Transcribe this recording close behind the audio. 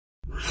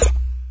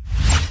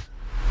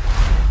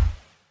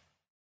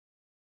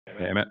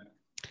Hey, Matt.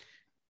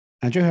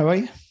 Andrew, how are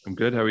you? I'm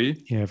good. How are you?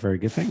 Yeah, very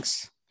good,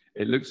 thanks.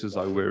 It looks as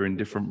though we're in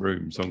different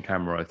rooms on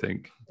camera, I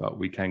think, but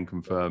we can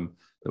confirm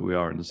that we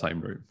are in the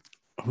same room.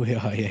 We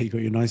are, yeah. You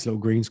got your nice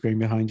little green screen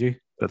behind you.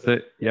 That's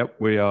it. Yep,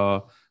 we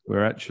are.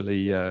 We're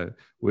actually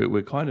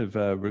we're kind of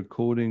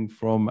recording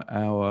from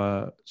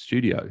our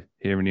studio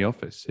here in the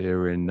office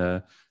here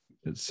in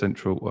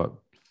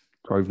central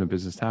Grosvenor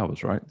Business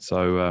Towers, right?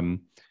 So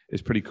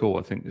it's pretty cool.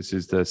 I think this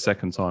is the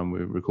second time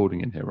we're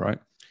recording in here, right?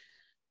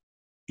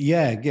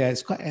 Yeah,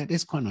 it's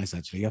quite nice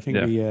actually. I think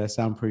the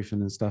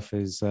soundproofing and stuff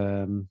is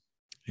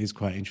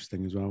quite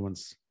interesting as well.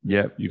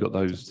 You got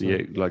those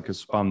like a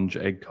sponge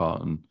egg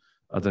carton.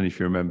 I don't know if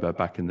you remember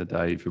back in the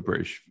day for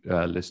British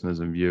listeners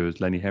and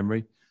viewers, Lenny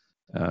Henry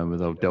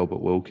with old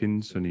Delbert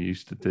Wilkins when he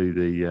used to do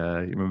the.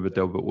 You remember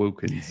Delbert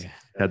Wilkins? Yeah.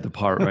 He had the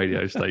pirate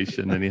radio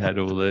station and he had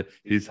all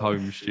his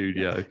home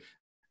studio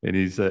in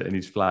his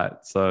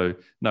flat. So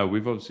no,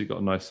 we've obviously got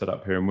a nice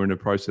setup here, and we're in the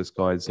process,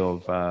 guys,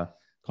 of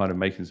kind of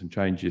making some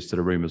changes to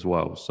the room as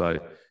well. So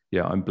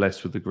yeah, I'm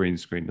blessed with the green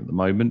screen at the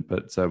moment,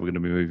 but we're going to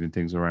be moving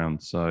things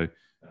around. So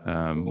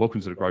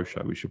welcome to the Growth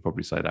Show. We should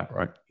probably say that,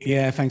 right?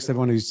 Yeah, thanks to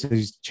everyone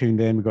who's tuned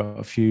in. We've got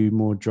a few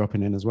more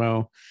dropping in as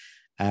well.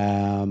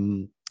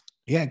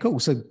 Yeah, cool.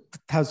 So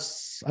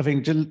let's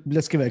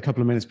give it a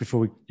couple of minutes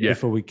before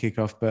we kick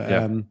off.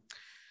 But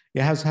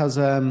how's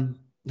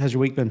your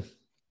week been?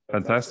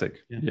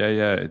 Fantastic.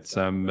 Yeah. It's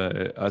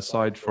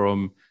aside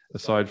from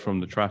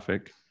the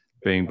traffic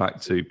being back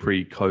to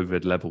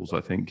pre-COVID levels,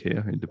 I think,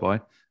 here in Dubai.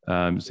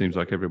 It seems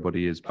like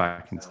everybody is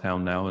back in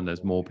town now, and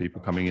there's more people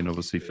coming in,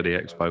 obviously, for the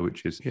expo,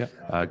 which is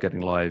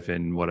getting live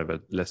in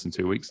less than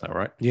 2 weeks now,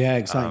 right? Yeah,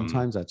 exciting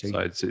times actually. So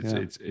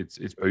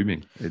it's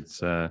booming. It's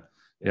So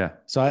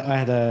I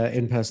had an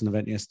in-person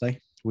event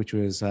yesterday, which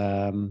was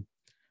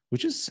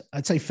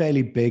I'd say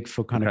fairly big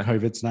for kind of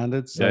COVID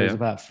standards. So there's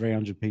about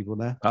 300 people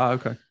there. Oh,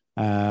 okay.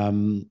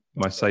 Am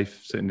I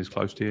safe sitting this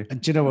close to you?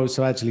 Do you know what?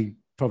 So actually,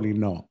 probably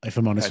not, if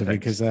I'm honest with you,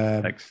 because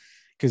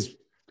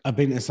I've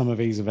been to some of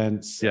these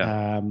events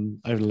over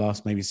the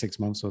last maybe 6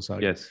 months or so.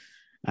 Yes.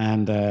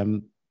 And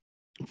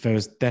there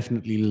was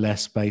definitely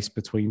less space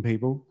between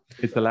people.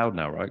 It's allowed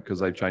now, right? Because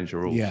they've changed the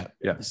rules. Yeah.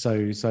 So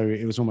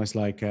it was almost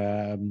like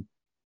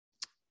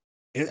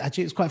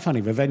it's quite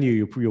funny. The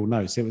venue you'll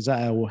notice it was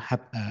at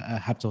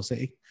Habtal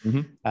City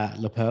at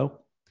La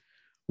Pearl,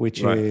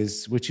 which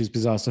is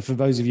bizarre. So for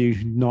those of you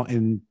not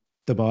in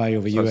Dubai or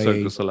the UAE,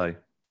 Cirque du Soleil.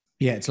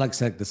 Yeah, it's like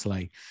Cirque du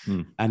Soleil,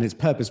 and it's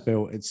purpose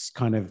built. It's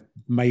kind of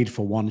made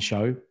for one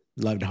show,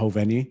 like the whole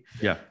venue.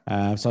 Yeah.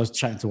 So I was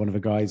chatting to one of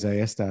the guys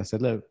yesterday. I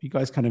said, "Look, you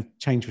guys kind of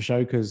changed the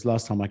show because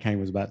last time I came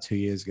was about 2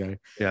 years ago."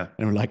 Yeah.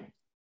 And I'm like,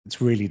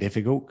 it's really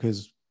difficult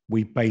because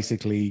we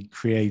basically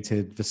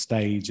created the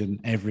stage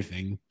and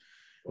everything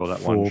for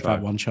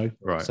that one show.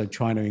 Right. So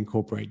trying to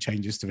incorporate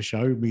changes to the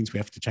show means we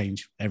have to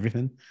change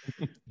everything,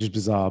 which is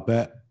bizarre.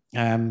 But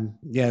it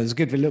was a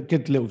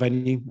good little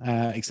venue,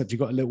 except you've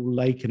got a little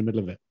lake in the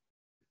middle of it.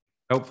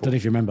 Helpful. I don't know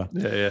if you remember.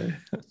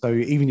 Yeah. So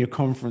even your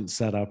conference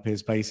setup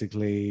is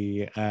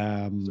basically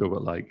Still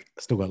got lake.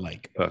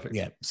 Perfect.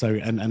 Yeah. So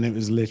and it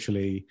was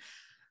literally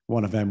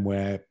one of them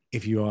where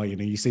if you are,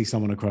 you see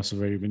someone across the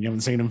room and you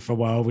haven't seen them for a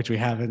while, which we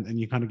haven't, and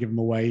you kind of give them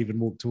a wave and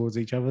walk towards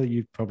each other,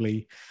 you'd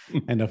probably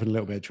end up in a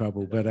little bit of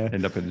trouble. But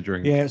end up in the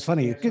drink. Yeah, it's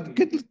funny.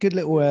 Good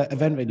little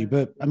event venue.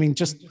 But I mean,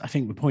 I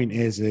think the point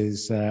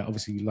is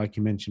obviously, like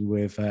you mentioned,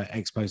 with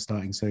Expo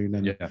starting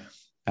soon,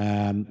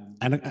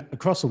 and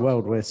across the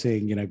world, we're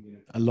seeing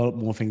a lot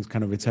more things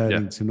kind of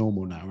returning to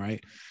normal now,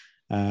 right?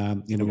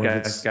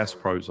 Gas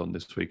Pro's on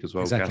this week as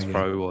well. Exactly, Gas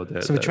Pro or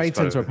the trade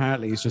center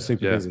apparently is just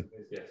super busy.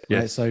 Yeah.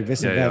 Right? So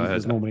this event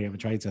was normally at the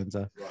trade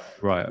center,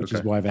 right? Which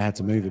is why they had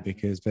to move it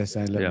because they're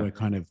saying, look, we're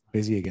kind of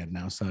busy again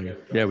now. So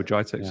with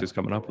GITEX is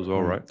coming up as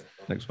well, right?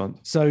 Next month.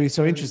 So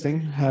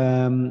interesting.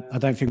 I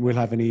don't think we'll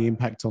have any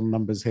impact on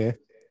numbers here.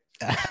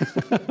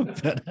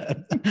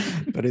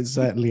 but it's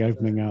certainly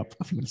opening up.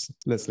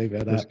 Let's leave it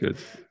at that.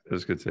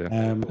 That's good to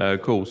hear.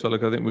 Cool. So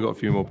look, I think we've got a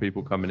few more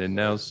people coming in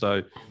now.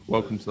 So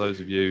welcome to those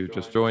of you who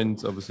just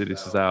joined. Obviously,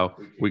 this is our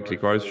weekly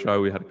growth show.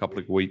 We had a couple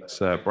of weeks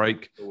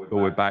break, but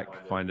we're back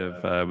kind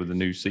of with a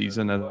new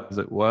season, as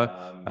it were.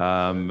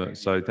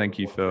 So thank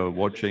you for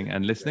watching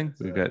and listening.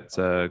 We get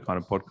kind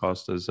of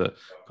podcasters that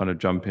kind of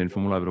jump in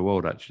from all over the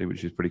world, actually,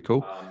 which is pretty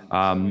cool.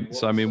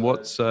 So I mean,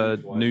 what's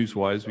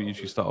news-wise? We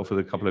usually start off with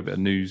a couple of bit of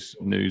news.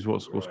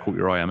 What's caught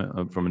your eye,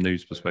 Amit, from a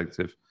news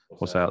perspective?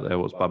 What's out there?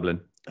 What's bubbling?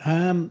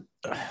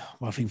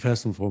 Well, I think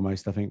first and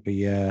foremost, I think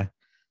the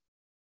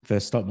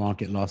stock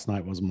market last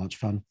night wasn't much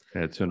fun.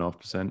 Yeah,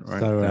 2.5%, right?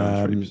 So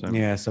down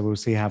 3%. So we'll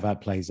see how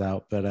that plays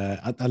out. But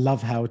I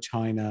love how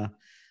China,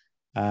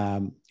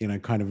 kind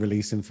of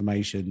release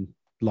information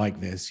like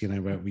this.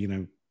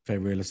 Where for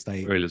real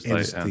estate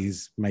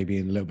entities, maybe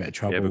in a little bit of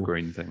trouble. The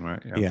evergreen thing,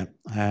 right?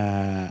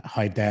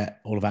 High debt,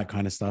 all of that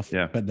kind of stuff.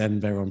 Yeah. But then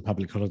they're on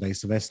public holiday,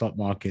 so their stock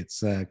market's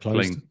closed.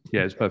 Clean.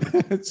 Yeah, it's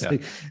perfect.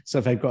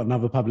 So they've got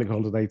another public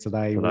holiday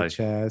today. Which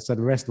so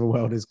the rest of the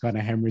world is kind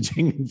of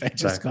hemorrhaging. They're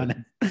just kind of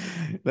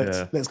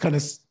let's kind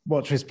of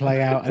watch this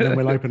play out, and then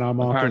we'll open our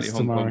markets Apparently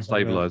tomorrow. Hong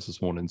Kong stabilised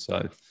this morning,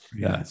 so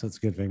so it's a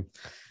good thing.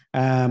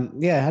 I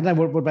don't know.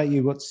 What about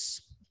you?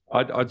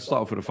 I'd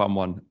start off with a fun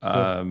one.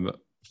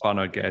 Fun,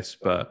 I guess,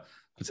 but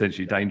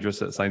potentially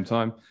dangerous at the same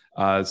time.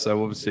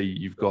 So obviously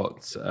you've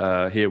got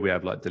here we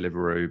have like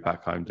Deliveroo,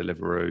 back home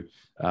Deliveroo.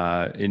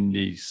 In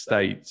the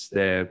States,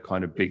 their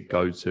kind of big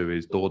go-to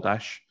is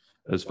DoorDash,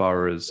 as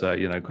far as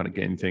kind of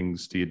getting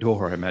things to your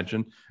door, I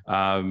imagine.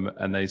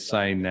 And they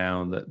say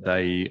now that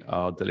they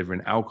are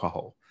delivering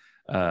alcohol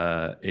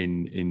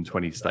in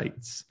 20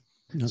 states.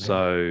 Okay.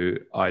 So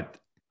I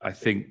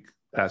think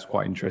that's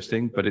quite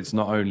interesting, but it's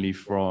not only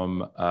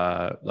from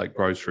like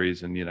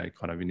groceries and,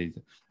 kind of you need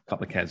a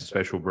couple of cans of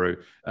special brew.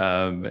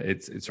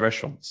 It's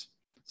restaurants.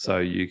 So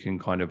you can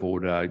kind of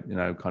order,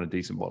 kind of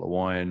decent bottle of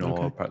wine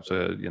or perhaps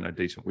a,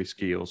 decent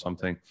whiskey or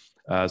something.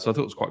 So I thought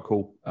it was quite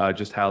cool,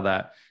 just how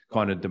that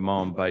kind of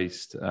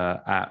demand-based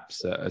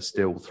apps are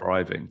still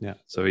thriving. Yeah.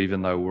 So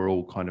even though we're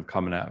all kind of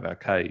coming out of our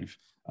cave,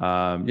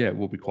 it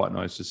will be quite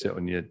nice to sit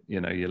on your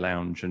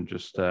lounge and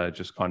just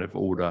kind of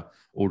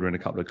ordering a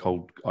couple of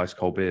ice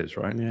cold beers,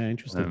 right? Yeah,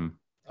 interesting.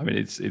 I mean,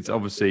 it's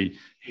obviously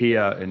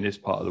here in this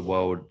part of the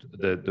world,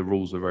 the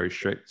rules are very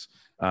strict,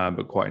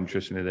 but quite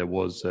interestingly, there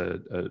was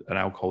an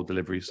alcohol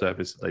delivery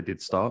service that they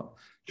did start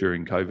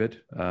during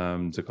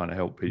COVID to kind of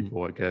help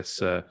people, I guess,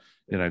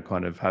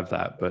 kind of have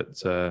that. But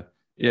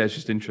it's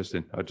just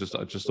interesting. I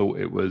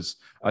thought it was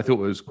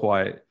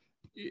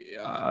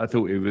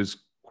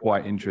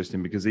quite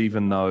interesting because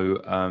even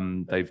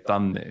though they've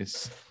done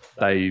this,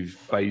 they've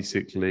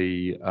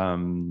basically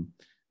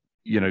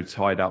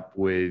tied up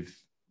with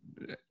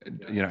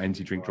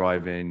anti-drink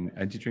driving.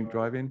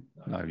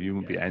 No, you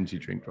wouldn't be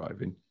anti-drink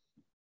driving.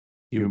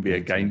 You wouldn't be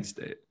against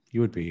it.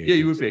 You would be.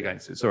 You would be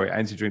against it. Sorry,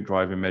 anti-drink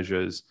driving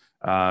measures.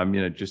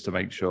 Just to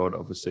make sure that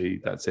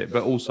obviously that's it.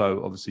 But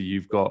also, obviously,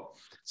 you've got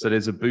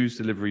there's a booze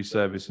delivery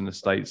service in the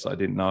States that I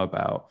didn't know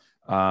about.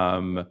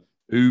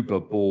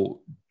 Uber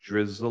bought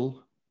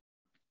Drizzle,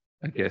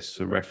 I guess,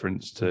 a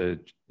reference to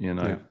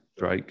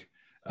Drake,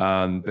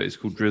 but it's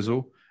called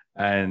Drizzle,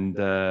 and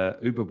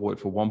Uber bought it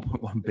for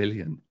 1.1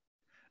 billion,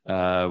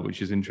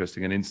 which is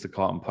interesting. And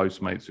Instacart and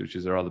Postmates, which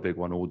is their other big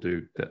one, all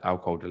do the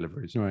alcohol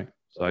deliveries. Right.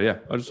 So I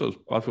thought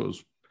it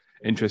was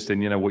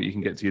interesting. What you can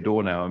get to your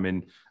door now. I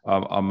mean,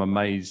 I'm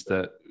amazed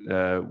that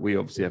we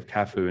obviously have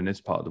Cafu in this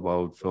part of the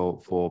world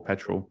for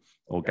petrol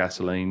or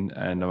gasoline,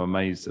 and I'm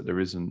amazed that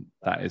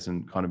that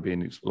isn't kind of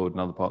being explored in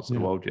other parts of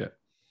the world yet.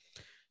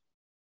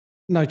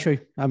 No, true.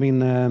 I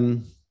mean,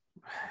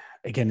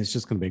 again, it's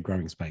just going to be a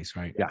growing space,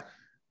 right? Yeah.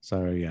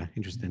 So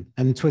interesting.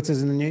 And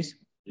Twitter's in the news?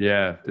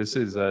 Yeah, this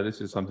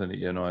is something that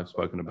you and I have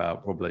spoken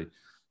about probably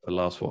the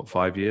last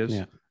 5 years.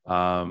 Yeah.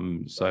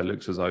 So it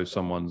looks as though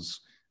someone's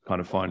kind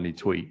of finally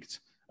tweaked.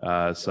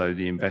 So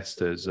the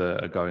investors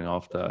are going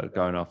after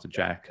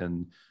Jack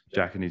and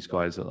his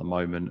guys at the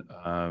moment,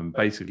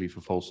 basically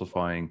for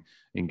falsifying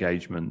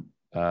engagement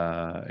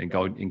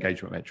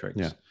metrics.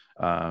 Yeah.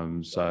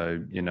 So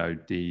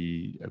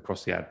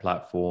across the ad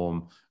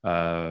platform,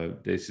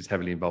 this is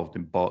heavily involved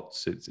in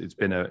bots. It's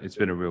been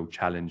a real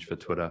challenge for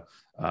Twitter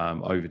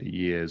over the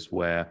years,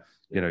 where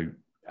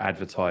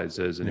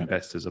advertisers and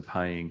investors are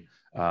paying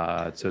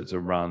to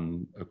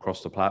run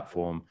across the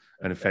platform,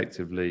 and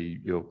effectively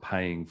you're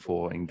paying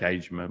for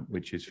engagement,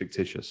 which is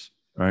fictitious,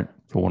 right?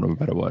 For want of a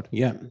better word.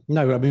 Yeah.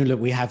 No, I mean, look,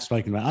 we have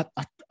spoken about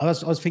it. I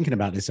was thinking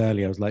about this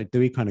earlier. I was like, do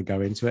we kind of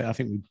go into it? I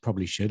think we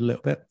probably should a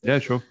little bit. Yeah,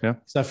 sure. Yeah.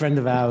 So a friend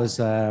of ours,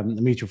 a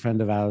mutual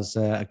friend of ours,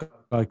 a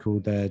guy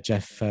called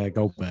Jeff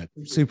Goldberg,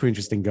 super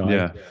interesting guy.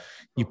 Yeah.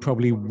 You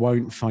probably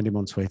won't find him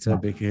on Twitter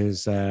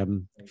because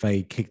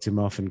they kicked him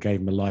off and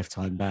gave him a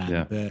lifetime ban.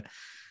 Yeah.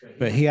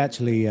 But he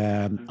actually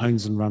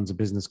owns and runs a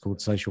business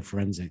called Social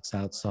Forensics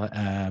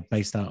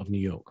based out of New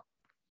York.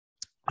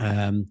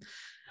 And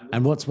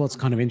what's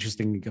kind of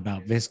interesting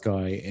about this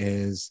guy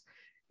is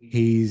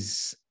he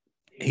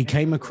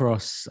came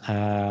across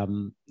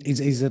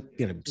he's a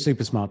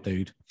super smart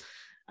dude,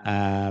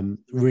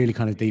 really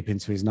kind of deep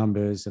into his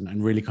numbers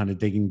and really kind of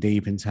digging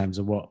deep in terms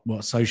of what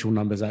social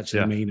numbers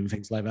actually mean and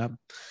things like that.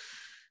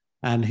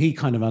 And he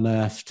kind of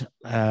unearthed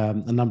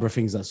a number of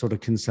things that sort of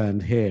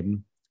concerned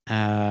him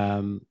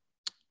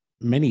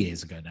many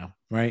years ago now,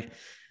 right?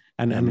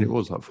 And I mean, it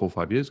was like 4 or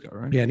 5 years ago,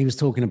 right? Yeah, and he was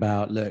talking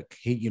about, look,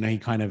 he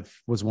kind of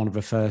was one of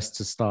the first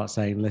to start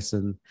saying,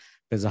 listen,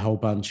 there's a whole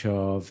bunch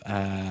of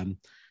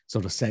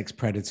sort of sex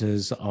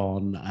predators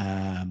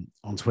on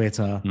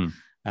Twitter.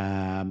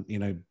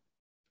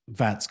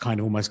 That's kind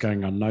of almost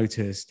going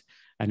unnoticed.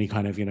 And he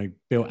kind of,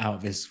 built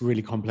out this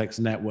really complex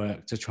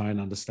network to try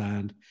and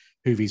understand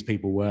who these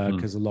people were,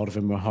 because a lot of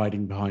them were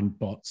hiding behind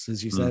bots,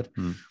 as you said.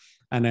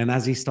 And then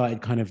as he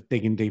started kind of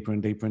digging deeper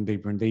and deeper and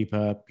deeper and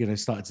deeper,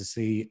 started to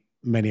see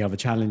many other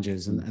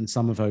challenges. And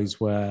some of those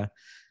were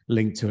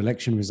linked to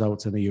election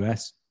results in the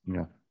US.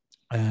 Yeah.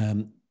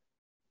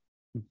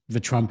 The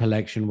Trump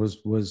election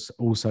was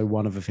also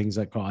one of the things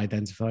that got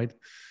identified,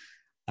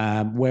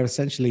 where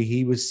essentially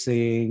he was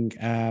seeing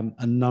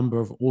a number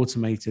of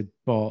automated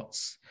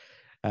bots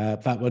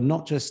that were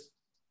not just,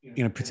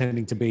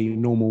 pretending to be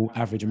normal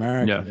average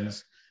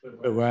Americans,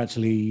 but were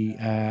actually,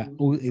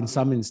 in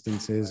some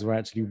instances, were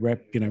actually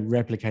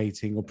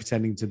replicating or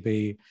pretending to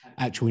be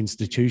actual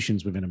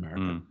institutions within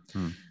America.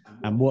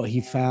 And what he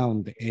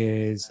found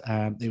is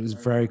it was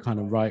very kind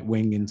of right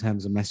wing in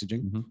terms of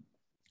messaging.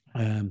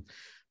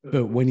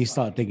 But when you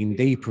start digging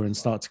deeper and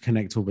start to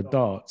connect all the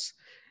dots,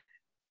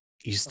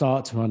 you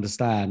start to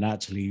understand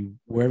actually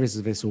where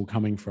is this all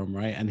coming from,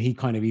 right? And he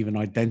kind of even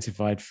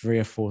identified 3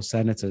 or 4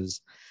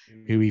 senators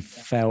who he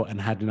felt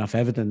and had enough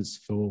evidence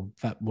for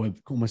that were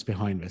almost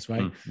behind this,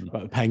 right?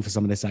 But were paying for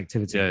some of this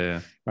activity,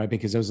 right?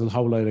 Because there was a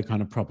whole load of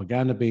kind of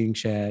propaganda being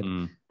shared.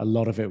 A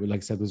lot of it, like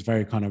I said, was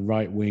very kind of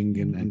right wing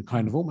and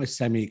kind of almost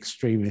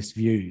semi-extremist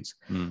views.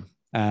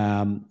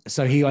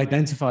 So he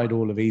identified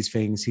all of these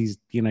things. He's,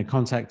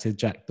 contacted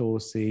Jack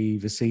Dorsey,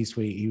 the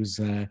C-suite. He was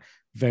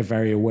very,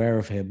 very aware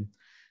of him.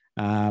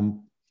 And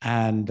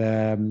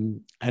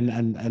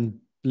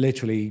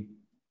literally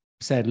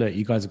said, look,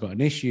 you guys have got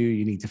an issue.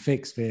 You need to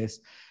fix this.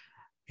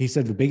 He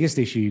said the biggest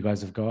issue you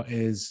guys have got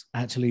is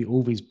actually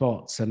all these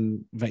bots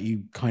and that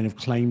you kind of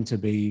claim to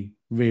be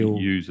real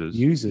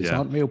users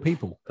aren't real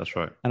people. That's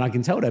right. And I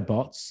can tell they're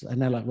bots. And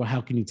they're like, well,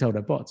 how can you tell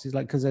they're bots? He's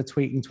like, because they're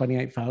tweeting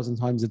 28,000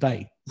 times a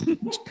day,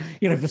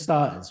 for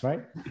starters,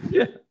 right?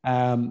 Yeah.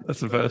 That's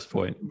the first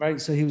point. Right.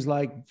 So he was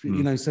like,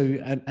 he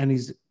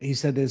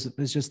said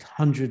there's just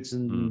hundreds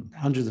and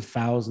hundreds of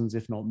thousands,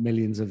 if not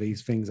millions of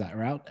these things that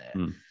are out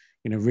there,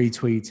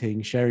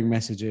 retweeting, sharing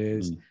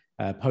messages,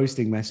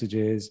 posting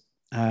messages.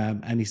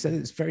 And he said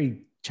it's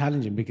very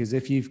challenging because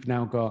if you've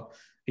now got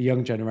a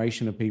young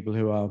generation of people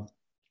who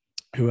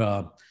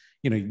are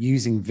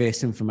using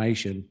this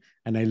information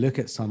and they look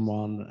at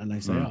someone and they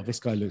say, oh, this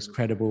guy looks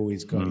credible.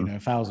 He's got,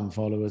 1,000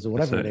 followers or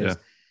whatever it is.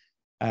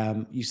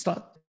 You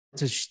start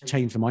to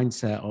change the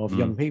mindset of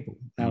young people.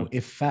 Now,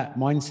 if that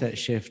mindset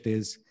shift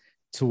is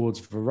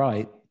towards the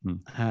right,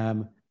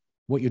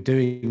 what you're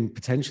doing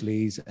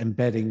potentially is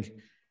embedding,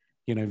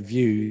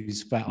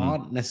 views that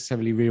aren't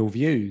necessarily real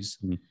views.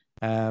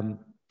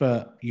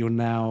 But you're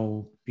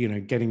now,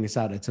 getting this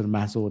out there to the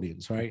mass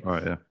audience, right?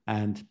 Right. Yeah.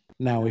 And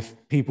now if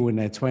people in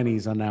their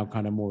 20s are now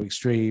kind of more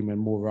extreme and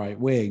more right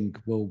wing,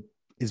 well,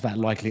 is that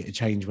likely to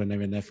change when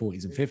they're in their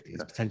 40s and 50s?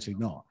 Potentially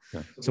not.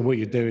 Yeah. So what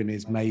you're doing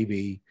is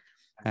maybe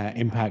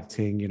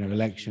impacting,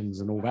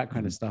 elections and all that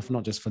kind of stuff,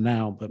 not just for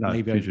now, but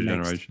maybe over the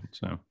next, generations.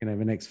 So. The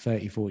next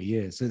 30, 40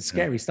 years. So it's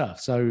scary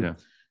stuff. So,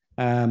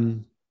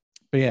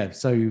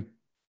 so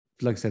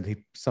like I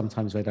said,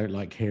 sometimes they don't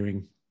like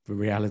hearing the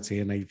reality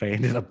and they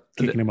ended up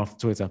kicking him off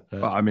Twitter.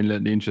 But I mean,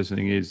 the interesting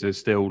thing is they're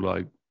still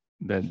like,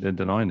 they're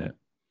denying it.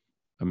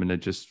 I mean, they're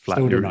just flat.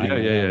 Still denying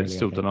it.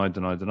 Still deny.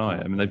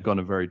 I mean, they've gone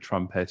a very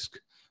Trump-esque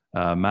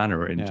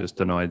manner in just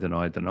deny.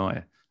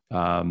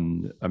 I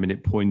mean,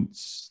 it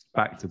points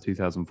back to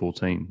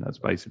 2014. That's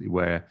basically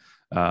where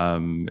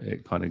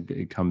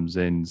it comes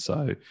in.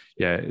 So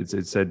yeah,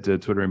 it said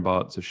Twitter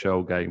embarked a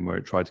shell game where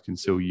it tried to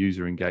conceal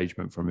user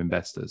engagement from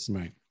investors.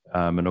 Right.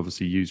 And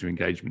obviously user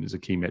engagement is a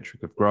key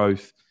metric of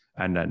growth.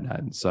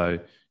 And so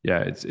yeah,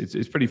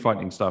 it's pretty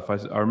frightening stuff.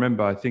 I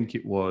remember, I think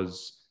we're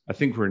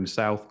in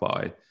South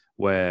by,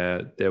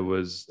 where there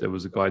was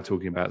a guy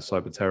talking about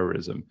cyber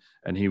terrorism,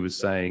 and he was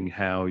saying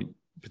how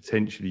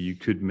potentially you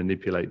could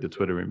manipulate the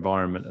Twitter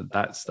environment at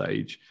that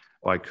stage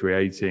by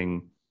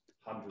creating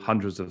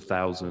hundreds of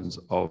thousands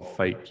of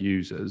fake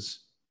users,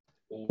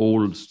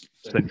 all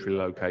centrally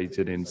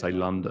located in, say,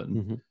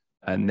 London,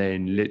 and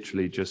then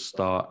literally just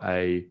start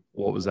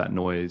what was that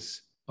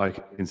noise? I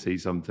can see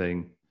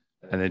something,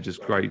 and then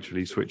just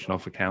gradually switching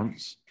off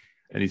accounts.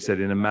 And he said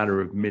in a matter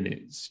of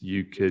minutes,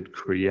 you could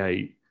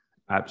create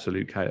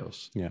absolute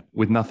chaos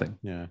with nothing,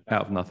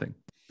 out of nothing,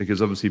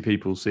 because obviously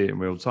people see it in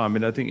real time.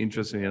 And I think,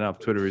 interestingly enough,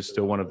 Twitter is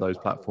still one of those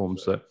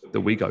platforms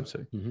that we go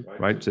to,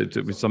 right? So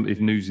if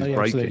news is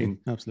breaking,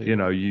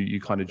 absolutely.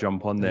 You kind of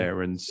jump on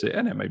there and sit,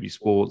 and it may be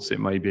sports, it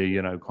may be,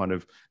 kind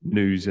of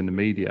news in the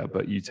media,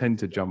 but you tend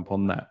to jump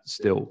on that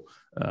still.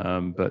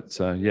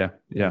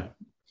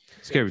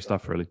 Scary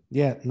stuff, really.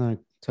 Yeah, no,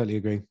 totally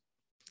agree.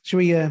 Should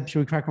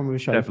we crack on with the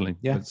show? Definitely.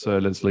 Yeah.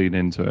 Let's lean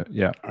into it.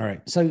 Yeah. All right.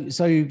 So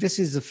this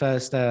is the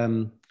first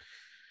kind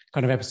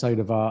of episode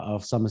of our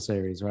summer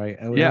series, right?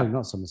 Yeah. No,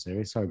 not summer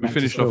series. Sorry. We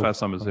finished off our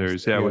summer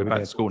series. Yeah, we're back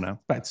to school now.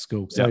 Back to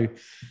school. So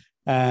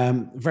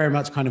very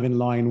much kind of in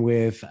line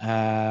with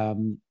I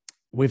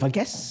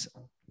guess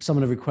some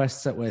of the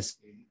requests that we're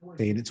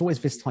seeing. It's always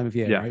this time of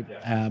year, right?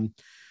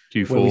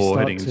 Q4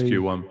 heading into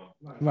Q1.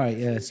 Right.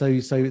 Yeah. So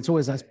it's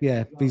always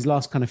these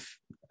last kind of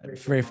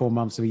 3 or 4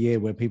 months of a year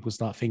where people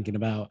start thinking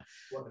about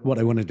what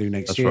they want to do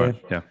next year.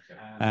 Right. Yeah.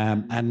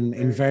 And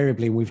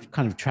invariably, we've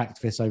kind of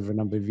tracked this over a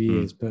number of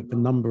years, but the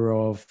number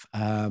of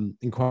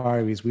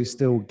inquiries we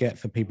still get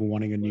for people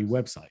wanting a new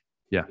website.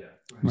 Yeah,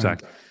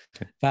 exactly.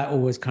 that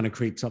always kind of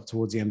creeps up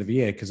towards the end of the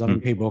year, because I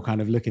think people are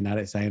kind of looking at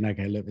it saying,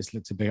 okay, look, this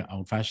looks a bit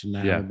old fashioned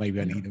now. Maybe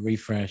I need a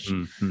refresh.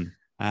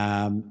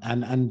 And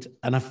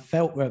I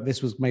felt that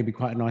this was maybe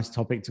quite a nice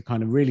topic to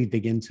kind of really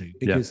dig into,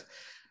 because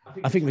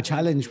I think the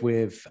challenge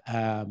with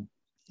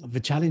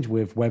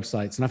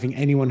websites, and I think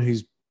anyone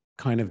who's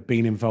kind of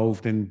been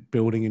involved in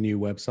building a new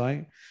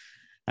website,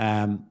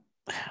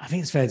 I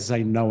think it's fair to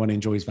say no one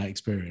enjoys that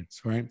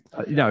experience, right?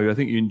 I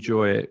think you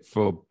enjoy it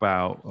for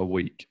about a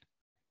week.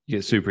 You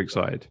get super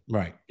excited,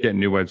 right? Get a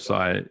new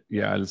website,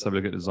 let's have a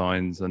look at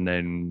designs, and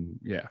then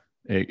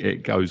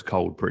it goes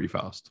cold pretty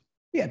fast.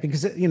 Yeah,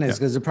 because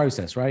there's a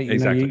process, right?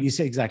 Exactly. You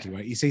see exactly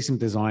right. You see some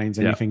designs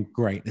and you think,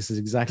 great, this is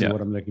exactly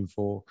what I'm looking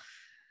for.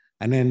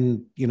 And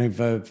then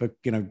for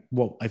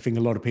what I think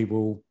a lot of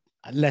people,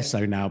 less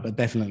so now, but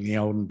definitely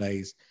olden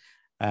days,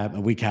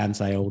 and we can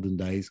say olden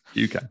days.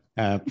 You can.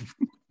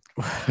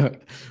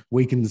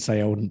 We can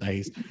say olden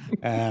days.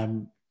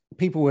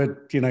 People would,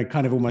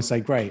 kind of almost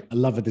say, great, I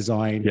love a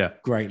design. Yeah.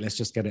 Great, let's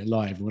just get it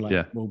live. And we're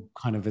like, well,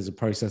 kind of there's a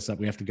process that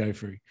we have to go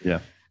through. Yeah.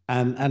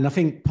 And I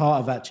think part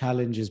of that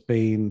challenge has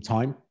been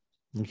time.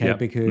 Okay.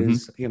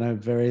 Because,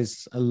 there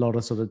is a lot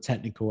of sort of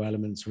technical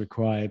elements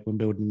required when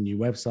building a new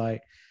website,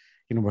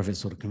 whether it's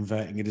sort of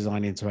converting a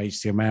design into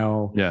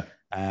HTML,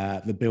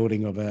 the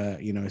building of a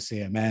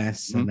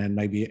CMS, and then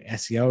maybe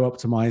SEO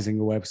optimizing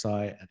a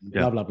website, and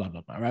blah, blah, blah,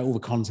 blah, blah, right? All the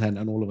content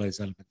and all of those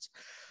elements.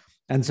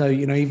 And so,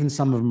 even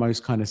some of the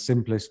most kind of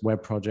simplest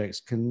web projects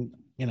can,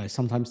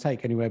 sometimes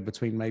take anywhere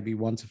between maybe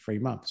 1 to 3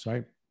 months,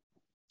 right?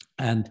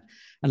 And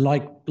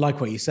like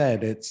what you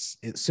said, it's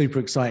super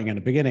exciting at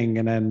the beginning,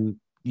 and then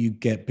you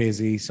get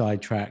busy,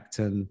 sidetracked,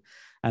 and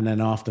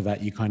then after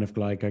that, you kind of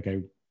like,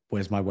 okay,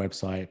 where's my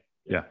website?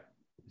 Yeah.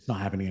 It's not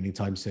happening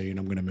anytime soon.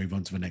 I'm going to move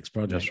on to the next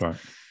project. That's right.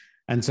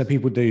 And so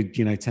people do,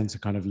 tend to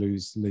kind of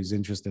lose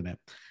interest in it.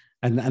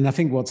 And I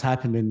think what's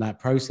happened in that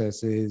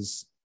process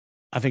is,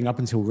 I think up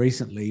until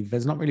recently,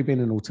 there's not really been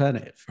an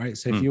alternative, right?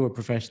 So if you're a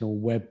professional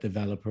web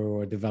developer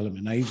or a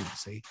development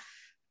agency,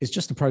 it's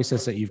just a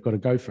process that you've got to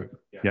go through.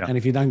 Yeah. And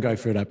if you don't go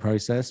through that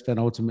process, then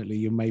ultimately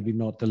you're maybe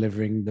not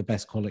delivering the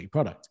best quality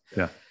product.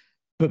 Yeah.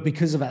 But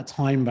because of that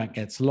time that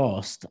gets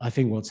lost, I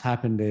think what's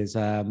happened is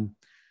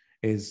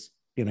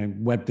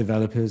web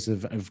developers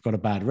have got a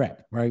bad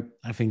rep, right?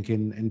 I think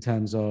in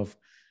terms of,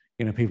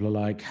 people are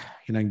like,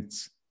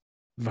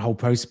 the whole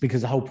process,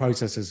 because the whole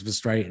process is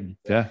frustrating.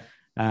 Yeah.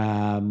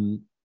 I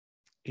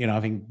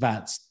think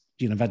that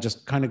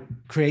just kind of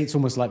creates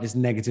almost like this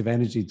negative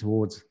energy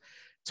towards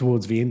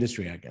the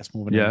industry, I guess,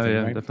 more than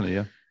anything, right? Definitely,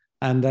 yeah.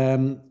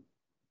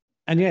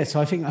 And so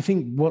I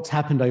think what's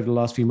happened over the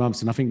last few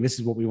months, and I think this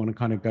is what we want to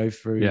kind of go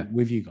through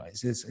with you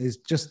guys, is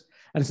just,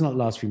 and it's not the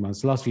last few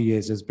months, the last few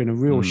years, there's been a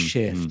real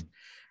shift.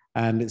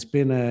 And it's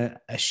been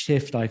a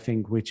shift, I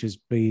think, which has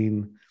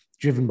been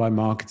driven by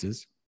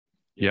marketers.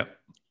 Yeah.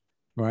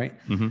 Right.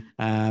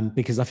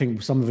 Because I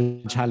think some of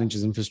the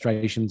challenges and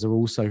frustrations are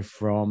also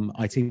from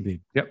IT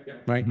people.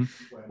 Yep. Right.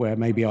 Where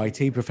maybe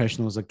IT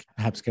professionals are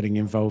perhaps getting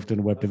involved in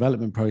a web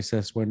development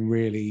process when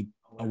really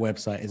a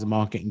website is a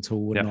marketing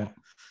tool and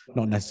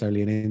not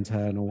necessarily an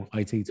internal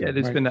IT tool. Yeah,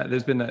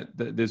 there's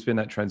been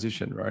that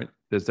transition, right?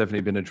 There's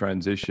definitely been a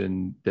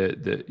transition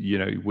that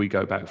we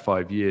go back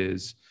 5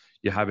 years.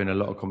 You're having a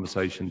lot of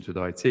conversations with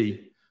IT,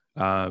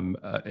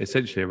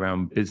 essentially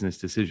around business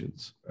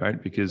decisions,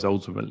 right? Because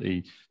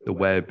ultimately the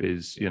web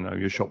is,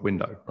 your shop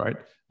window, right?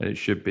 And it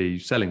should be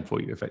selling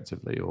for you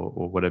effectively,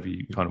 or whatever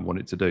you kind of want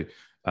it to do.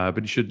 But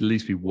it should at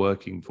least be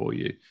working for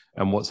you.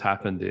 And what's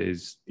happened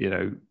is,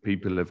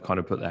 people have kind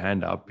of put their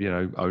hand up,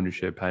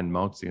 ownership and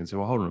marketing, and say,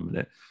 well, hold on a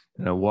minute,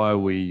 why are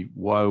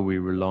we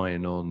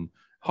relying on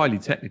highly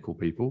technical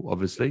people,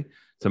 obviously,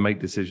 to make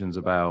decisions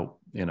about,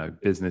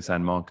 business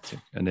and marketing,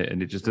 and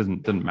it just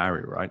doesn't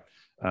marry, right?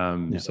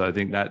 So I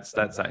think that's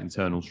that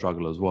internal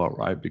struggle as well,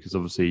 right? Because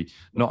obviously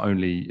not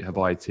only have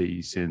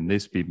IT seen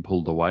this being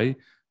pulled away,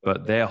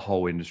 but their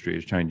whole industry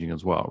is changing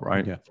as well,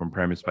 right? Yeah. From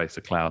premise-based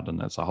to cloud, and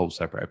that's a whole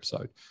separate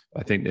episode.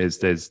 I think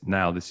there's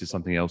now, this is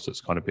something else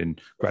that's kind of been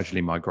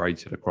gradually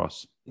migrated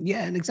across.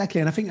 Yeah, and exactly.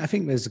 And I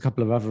think there's a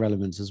couple of other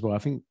elements as well. I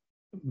think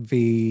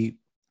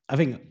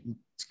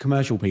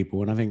commercial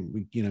people, and I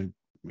think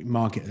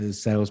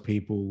marketers,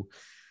 salespeople,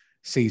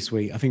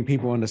 C-suite, I think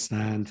people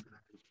understand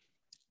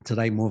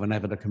today more than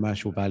ever the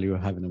commercial value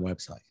of having a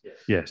website.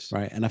 Yes.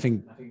 Right. And I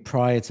think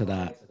prior to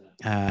that,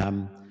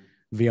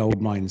 the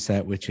old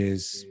mindset, which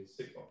is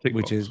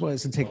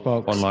it's a tick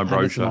box, online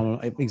brochure,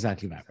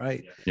 exactly that,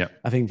 right? Yeah.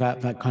 I think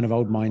that kind of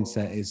old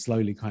mindset is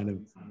slowly kind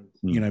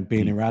of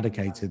being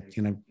eradicated.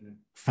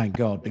 Thank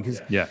God, because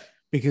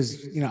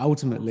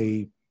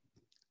ultimately,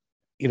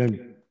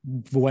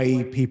 the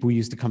way people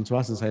used to come to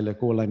us and say,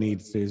 look, all I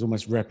need to do is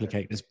almost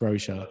replicate this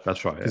brochure.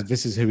 That's right. Because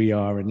this is who we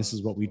are and this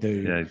is what we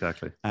do. Yeah,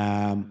 exactly.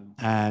 And,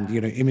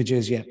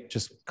 images,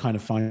 just kind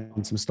of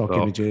find some stock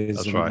images.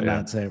 That's and, right. And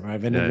that's it, right?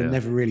 They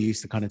never really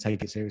used to kind of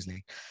take it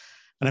seriously.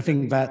 And I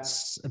think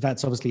that's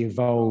obviously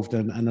evolved,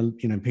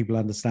 and people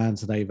understand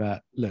today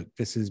that, look,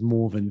 this is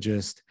more than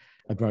just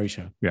a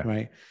brochure,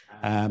 right?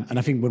 And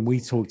I think when we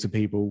talk to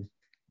people,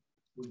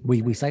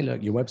 we say,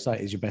 look, your website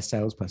is your best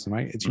salesperson,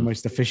 right? It's your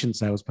most efficient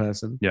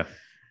salesperson. Yeah.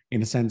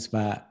 In a sense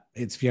that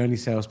it's the only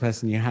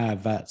salesperson you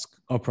have that's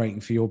operating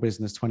for your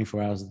business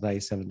 24 hours a day,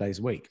 7 days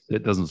a week.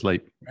 It doesn't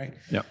sleep. Right.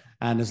 Yeah.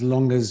 And as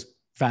long as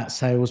that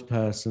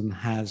salesperson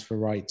has the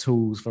right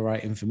tools, the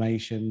right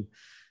information,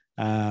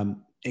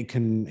 it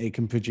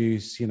can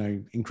produce,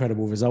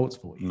 incredible results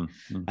for you.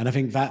 And I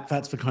think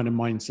that's the kind of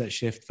mindset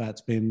shift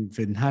that's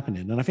been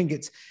happening. And I think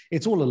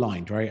it's all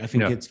aligned, right? I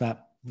think it's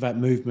that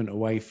movement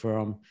away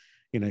from,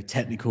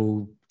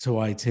 technical to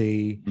IT,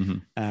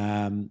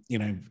 and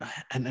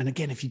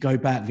again, if you go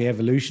back, the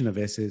evolution of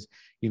this is,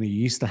 you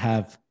used to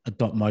have a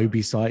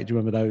 .mobi site. Do you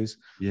remember those?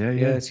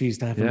 Yeah. So you used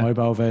to have a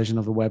mobile version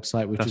of the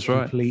website, which is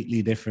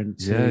completely different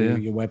to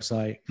your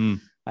website.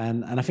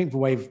 And I think the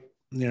way,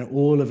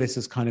 all of this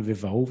has kind of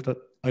evolved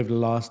over the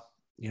last,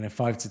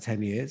 5 to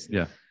 10 years.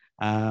 Yeah.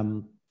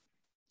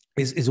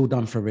 Is all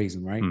done for a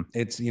reason, right?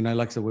 It's,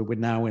 like I said, we're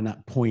now in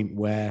that point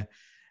where,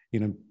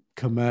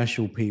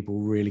 commercial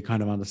people really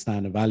kind of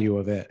understand the value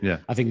of it. Yeah.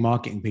 I think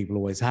marketing people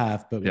always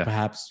have, but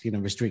perhaps,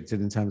 restricted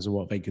in terms of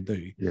what they could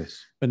do.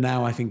 Yes. But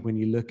now I think when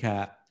you look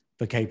at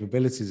the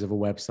capabilities of a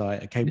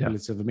website, a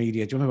capability of the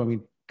media, do you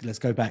remember, let's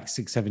go back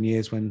 6-7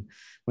 years when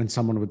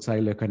someone would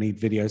say, look, I need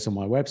videos on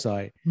my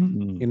website,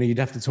 you'd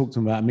have to talk to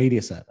them about a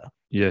media server.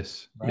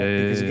 Yes. Right?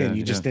 Because again,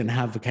 you just didn't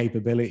have the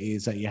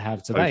capabilities that you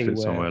have today.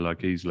 Somewhere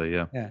like easily.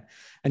 Yeah. Yeah.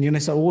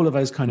 And, so all of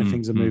those kind of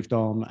things have moved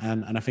on.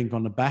 And I think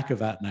on the back of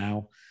that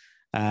now,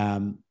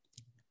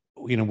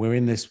 we're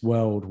in this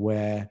world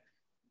where,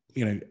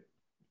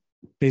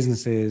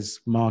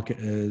 businesses,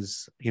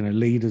 marketers,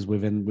 leaders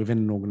within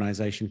an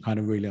organization kind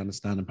of really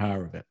understand the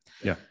power of it.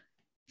 Yeah.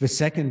 The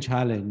second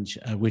challenge,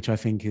 which I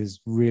think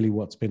is really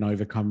what's been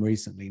overcome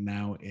recently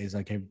now, is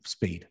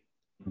speed.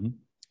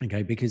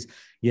 Okay, because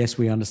yes,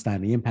 we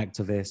understand the impact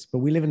of this, but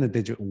we live in a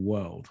digital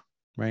world,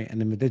 right?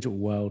 And in the digital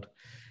world,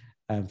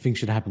 things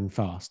should happen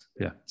fast.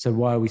 Yeah. So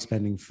why are we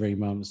spending 3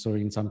 months, or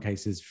in some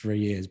cases 3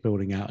 years,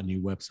 building out a new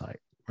website?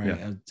 Right.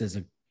 Yeah. There's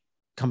a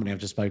company I've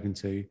just spoken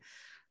to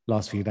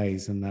last few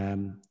days, and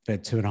they're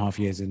 2.5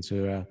 years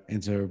into a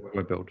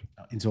web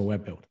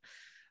build,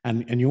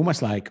 and you're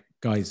almost like,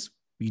 guys,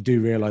 you do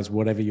realize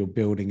whatever you're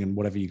building and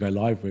whatever you go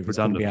live with is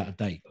going to be out of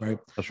date, right?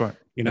 That's right.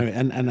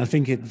 And I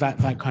think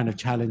that kind of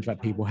challenge that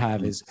people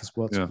have is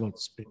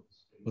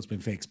what's been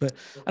fixed. But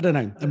I don't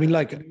know. I mean,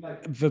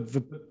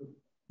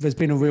 there's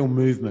been a real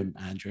movement,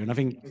 Andrew, and I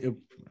think,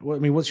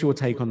 what's your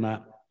take on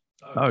that?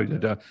 Oh,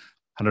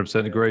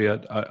 100% agree.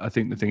 I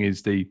think the thing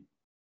is,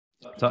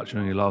 touching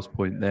on your last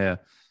point there,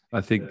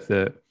 I think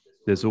that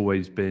there's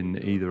always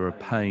been either a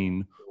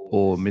pain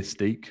or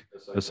mystique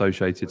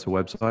associated to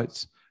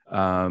websites.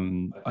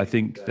 I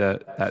think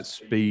that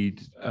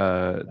speed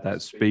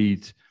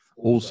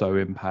also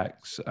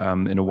impacts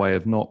in a way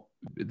of not.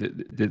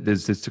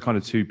 There's kind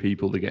of two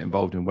people that get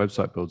involved in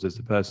website builds. There's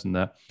the person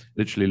that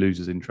literally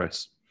loses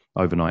interest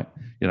overnight.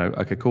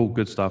 Okay, cool,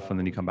 good stuff, and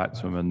then you come back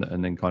to them,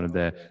 and then kind of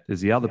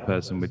there's the other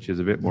person, which is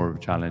a bit more of a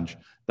challenge,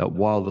 that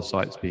while the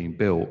site's being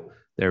built,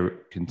 they're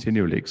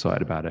continually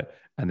excited about it,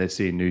 and they're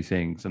seeing new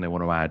things, and they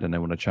want to add, and they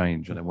want to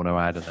change, and they want to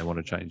add, and they want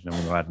to change, and they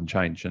want to add and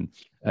change.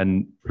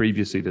 And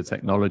previously the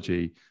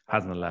technology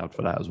hasn't allowed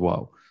for that as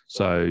well.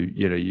 So,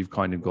 you've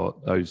kind of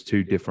got those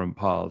two different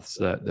paths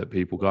that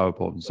people go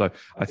upon. So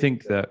I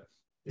think that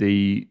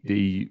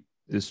the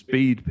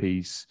speed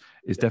piece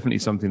is definitely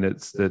something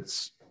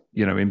that's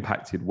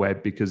impacted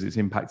web, because it's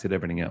impacted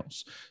everything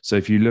else. So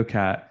if you look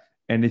at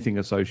anything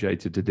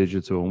associated to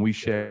digital, and we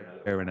share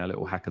in our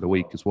little hack of the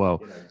week as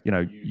well,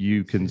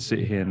 you can sit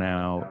here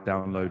now,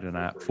 download an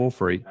app for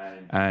free,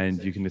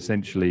 and you can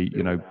essentially,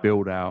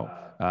 build out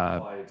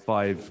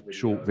 5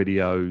 short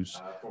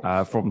videos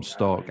from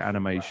stock,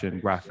 animation,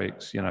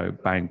 graphics,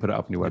 bang, put it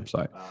up on your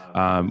website.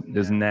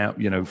 There's now,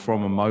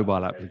 from a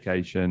mobile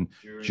application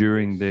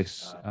during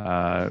this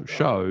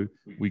show,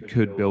 we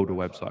could build a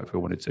website if we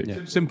wanted to.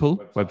 Yeah. Simple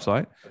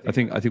website. I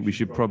think we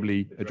should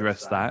probably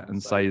address that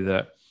and say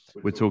that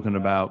we're talking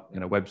about,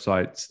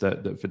 websites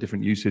that for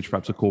different usage,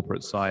 perhaps a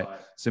corporate site,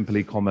 simple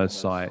e-commerce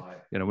site.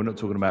 We're not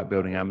talking about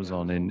building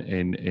Amazon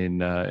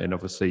in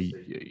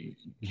obviously,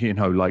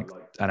 like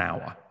an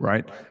hour,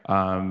 right?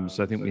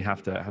 So I think we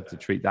have to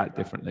treat that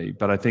differently.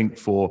 But I think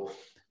for,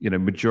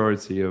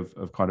 majority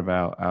of kind of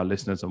our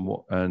listeners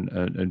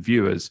and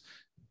viewers,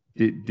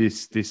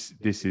 this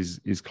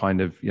is kind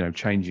of,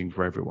 changing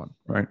for everyone,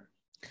 right?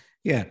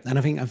 Yeah, and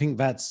I think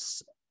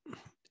that's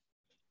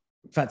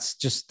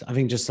just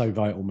so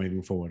vital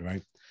moving forward,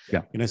 right?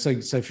 Yeah.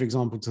 So for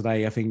example,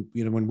 today, I think,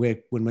 when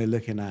we're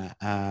looking at,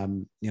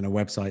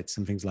 websites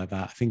and things like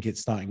that, I think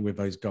it's starting with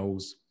those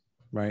goals,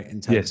 right? In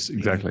terms, yes,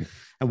 exactly.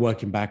 And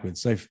working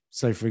backwards.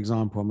 So for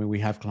example, we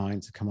have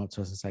clients that come up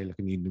to us and say, look,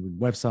 I need a new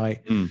website.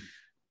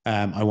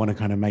 I want to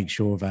kind of make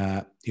sure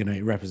that,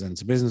 it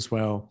represents a business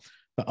well.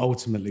 But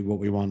ultimately, what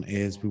we want a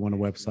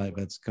website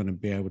that's going to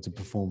be able to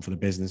perform for the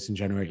business and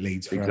generate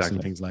leads for us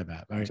and things like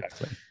that, right?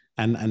 Exactly.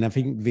 And I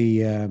think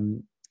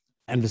the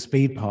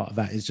speed part of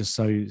that is just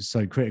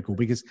so critical,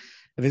 because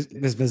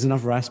there's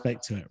another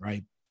aspect to it,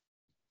 right?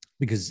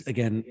 Because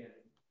again,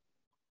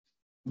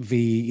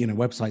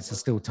 websites are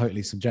still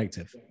totally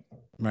subjective,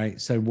 right?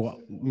 So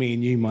what me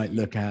and you might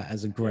look at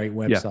as a great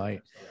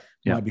website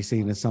might be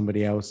seen as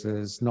somebody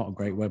else's not a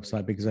great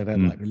website because they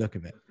don't like the look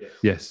of it.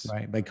 Yes.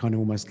 Right. They kind of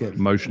almost get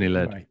emotionally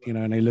led, right?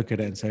 And they look at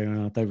it and say,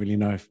 I don't really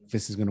know if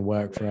this is going to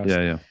work for us.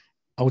 Yeah.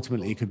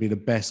 Ultimately, it could be the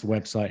best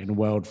website in the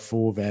world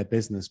for their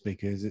business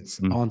because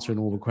it's answering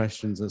all the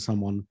questions that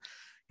someone,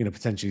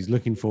 potentially is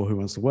looking for who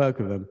wants to work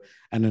with them.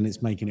 And then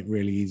it's making it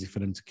really easy for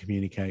them to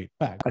communicate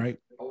back, right?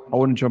 I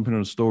want to jump in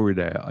on a story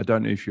there. I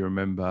don't know if you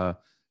remember,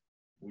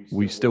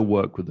 we still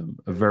work with them,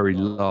 a very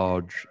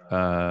large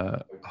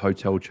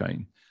hotel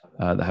chain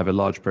that have a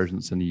large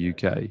presence in the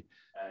UK.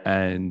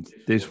 And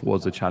this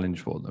was a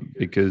challenge for them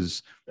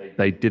because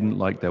they didn't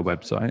like their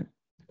website,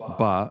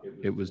 but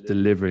it was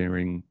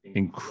delivering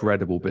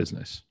incredible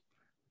business.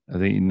 I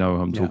think you know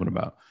what I'm talking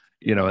about,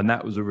 and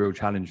that was a real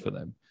challenge for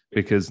them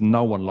because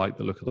no one liked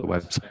the look of the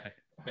website.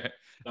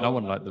 No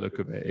one liked the look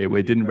of it. It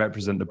didn't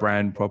represent the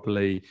brand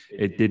properly.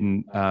 It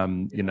didn't,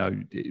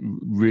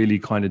 really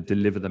kind of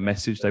deliver the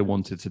message they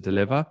wanted to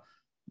deliver.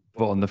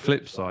 But on the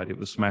flip side, it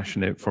was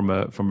smashing it from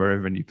a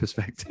revenue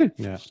perspective.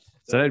 Yeah.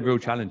 So they had real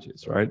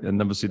challenges, right?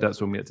 And obviously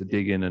that's when we had to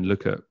dig in and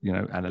look at,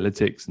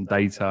 analytics and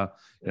data,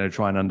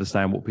 try and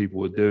understand what people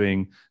were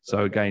doing.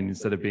 So again,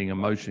 instead of being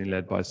emotionally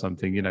led by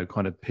something,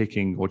 kind of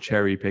picking or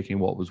cherry picking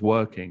what was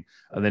working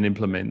and then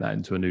implement that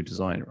into a new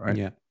design, right?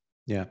 Yeah.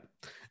 Yeah.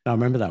 I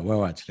remember that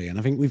well, actually. And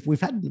I think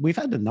we've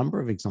had a number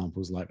of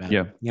examples like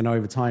that,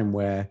 over time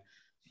where,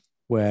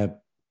 again,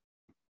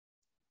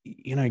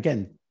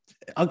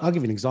 I'll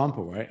give you an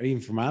example, right?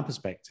 Even from our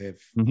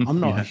perspective, I'm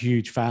not a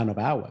huge fan of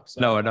our website.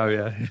 No, I know.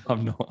 Yeah,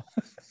 I'm not.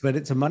 But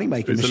it's a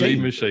money-making machine. It's a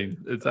lead machine.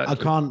 Exactly.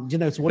 I can't,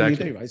 so what do you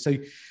do, right? So,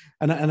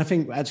 and I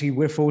think actually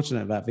we're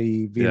fortunate that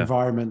the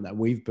environment that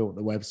we've built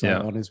the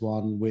website on is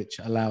one which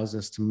allows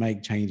us to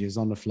make changes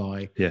on the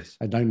fly. Yes.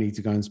 I don't need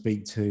to go and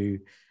speak to,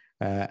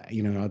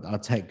 our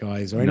tech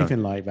guys or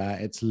anything like that.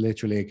 It's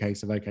literally a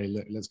case of, okay,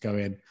 look, let's go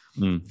in.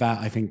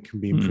 That I think can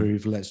be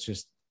improved. Let's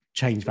just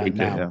change that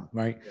now,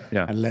 right?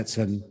 Yeah. And let's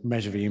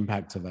measure the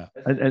impact of that.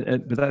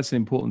 But that's an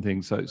important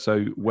thing.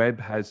 So web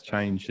has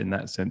changed in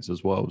that sense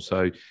as well.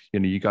 So,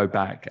 you go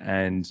back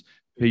and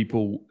a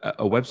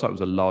website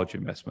was a large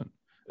investment,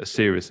 a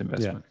serious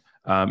investment.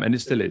 And it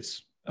still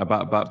is.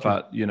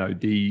 But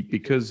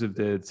because of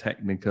the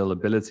technical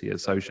ability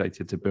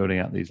associated to building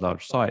out these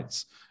large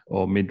sites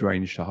or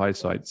mid-range to high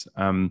sites,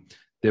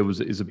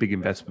 is a big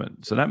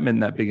investment. So that meant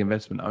that big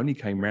investment only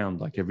came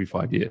around like every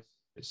 5 years.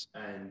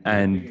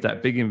 And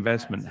that big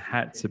investment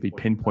had to be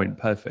pinpoint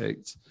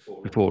perfect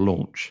before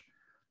launch.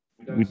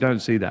 We don't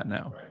see that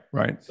now,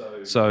 right?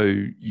 So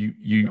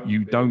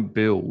you don't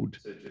build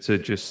to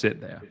just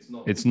sit there.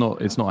 It's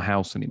not a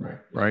house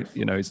anymore, right?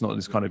 It's not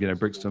this kind of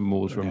bricks and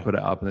mortar and put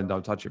it up and then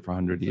don't touch it for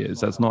 100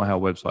 years. That's not how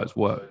websites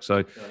work.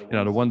 So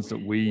the ones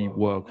that we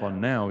work on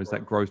now is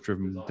that growth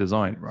driven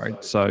design,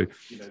 right? So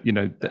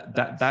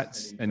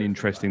that's an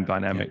interesting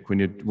dynamic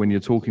when you're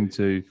talking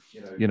to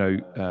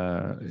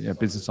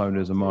business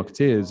owners and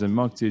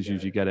marketeers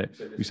usually get it.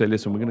 We say,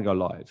 listen, we're going to go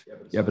live.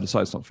 Yeah, but the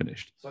site's not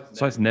finished. The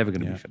site's never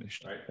going to be finished,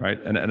 right?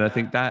 And I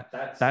think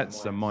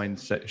that's a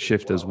mindset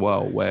shift as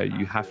well, where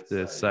you have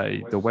to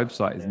say the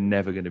website is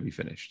never going to be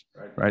finished,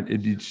 right?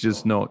 It's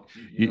just not.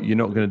 You're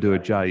not going to do a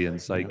J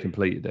and say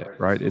completed it,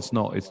 right? It's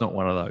not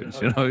one of those.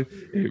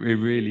 It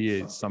really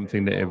is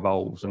something that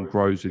evolves and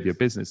grows with your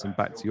business. And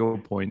back to your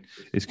point,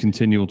 it's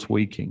continual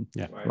tweaking,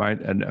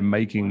 right? And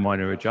making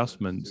minor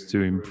adjustments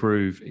to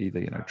improve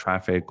either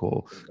traffic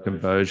or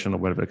conversion or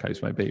whatever the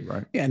case may be,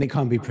 right? Yeah, and it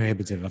can't be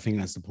prohibitive. I think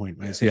that's the point,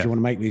 right? So if you want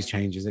to make these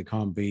changes, it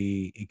can't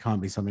be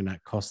something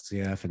that costs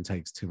the earth and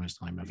takes too much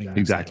time. I think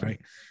exactly right.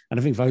 And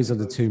I think those are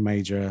the two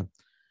major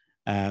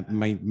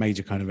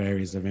kind of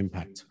areas of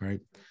impact, right?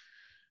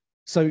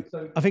 So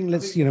I think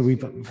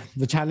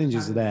the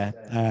challenges are there.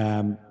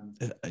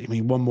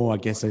 One more, I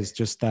guess, is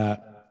just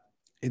that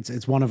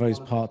it's one of those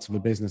parts of a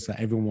business that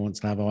everyone wants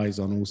to have eyes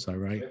on also,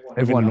 right?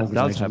 Everyone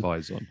does have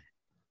eyes on.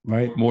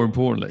 Right. More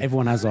importantly,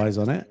 everyone has eyes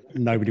on it.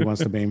 Nobody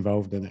wants to be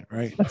involved in it.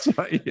 Right. That's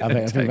right. Yeah,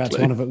 I think that's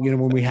one of it.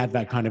 When we had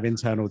that kind of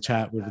internal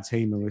chat with the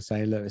team and we're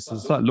saying, look,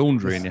 it's like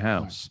laundry in your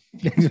house.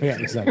 Yeah,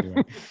 exactly.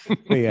 Right.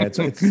 But yeah,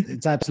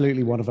 it's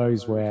absolutely one of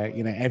those where,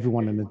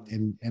 everyone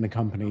in a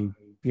company,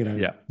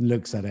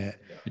 looks at it.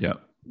 Yeah.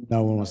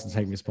 No one wants to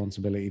take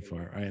responsibility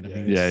for it. Right. And I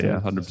think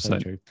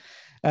 100%.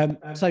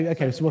 So,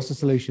 okay. So what's the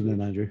solution then,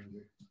 Andrew?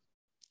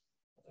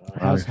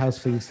 How's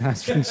things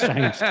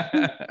changed?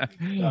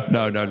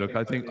 No. Look,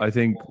 I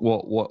think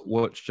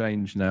what's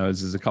changed now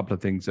is there's a couple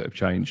of things that have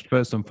changed.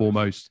 First and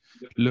foremost,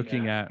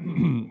 looking at,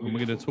 and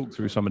we're going to talk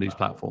through some of these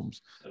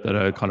platforms that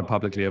are kind of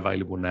publicly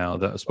available now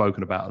that are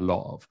spoken about a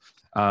lot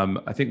of.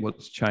 I think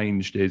what's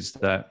changed is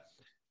that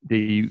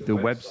the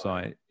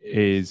website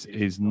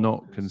is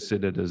not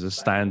considered as a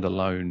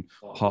standalone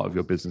part of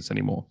your business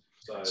anymore.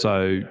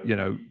 So,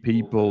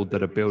 people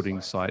that are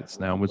building sites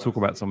now, and we'll talk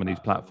about some of these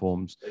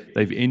platforms,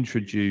 they've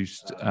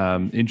introduced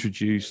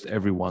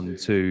everyone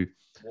to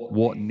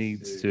what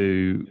needs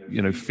to,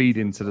 feed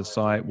into the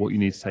site, what you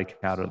need to take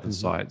out of the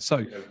site.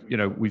 So,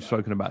 we've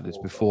spoken about this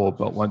before,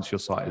 but once your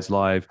site is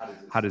live,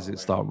 how does it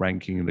start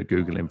ranking in the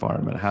Google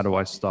environment? How do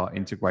I start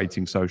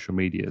integrating social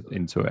media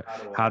into it?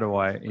 How do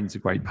I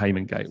integrate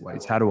payment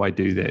gateways? How do I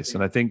do this?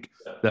 And I think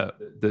that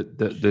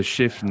the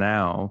shift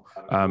now,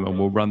 and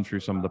we'll run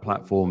through some of the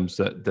platforms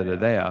that are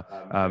there,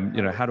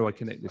 how do I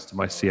connect this to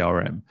my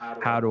CRM?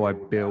 How do I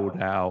build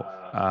out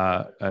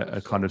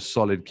a kind of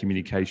solid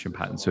communication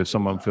pattern? So if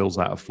someone fills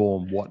out a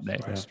form, what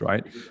next,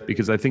 right?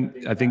 Because I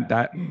think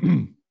that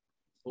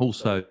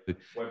also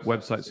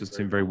websites have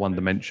seem very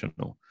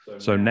one-dimensional.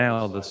 So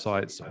now the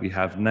sites that we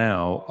have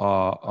now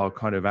are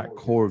kind of at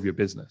core of your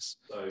business.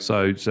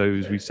 So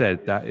as we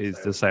said, that is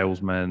the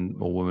salesman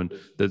or woman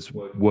that's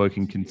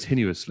working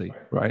continuously,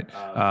 right,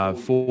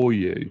 for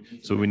you.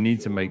 So we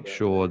need to make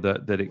sure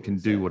that it can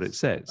do what it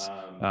says.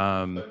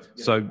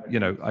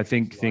 I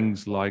think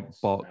things like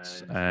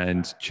bots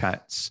and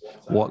chats,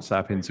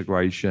 WhatsApp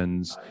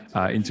integrations,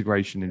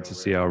 integration into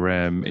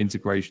CRM,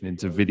 integration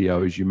into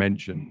video, as you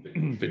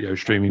mentioned, video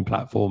streaming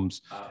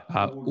platforms,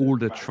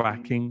 order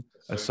tracking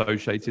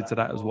associated to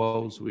that as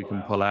well, so we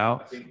can pull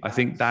out. I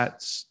think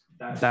that's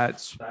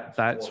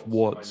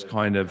what's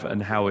kind of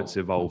and how it's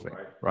evolving,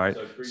 right?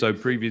 So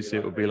previously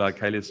it would be like,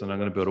 hey, listen, I'm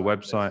going to build a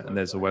website, and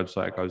there's a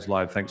website that goes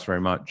live, thanks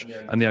very much.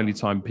 And the only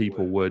time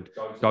people would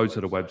go to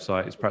the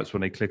website is perhaps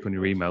when they click on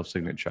your email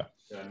signature.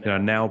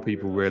 Now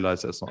people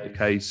realize that's not the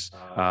case.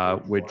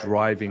 We're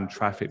driving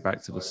traffic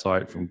back to the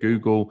site from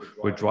Google.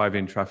 We're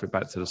driving traffic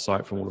back to the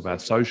site from all of our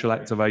social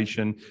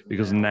activation,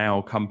 because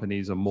now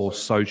companies are more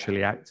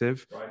socially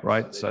active,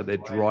 right? So they're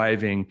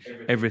driving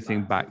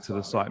everything back to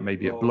the site.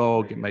 Maybe a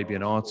blog, it may be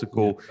an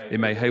article, it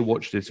may, hey,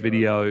 watch this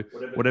video,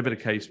 whatever the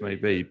case may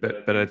be.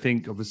 But I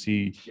think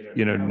obviously,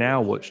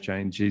 now what's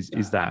changed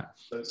is that.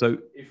 So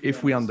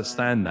if we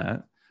understand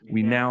that,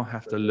 we now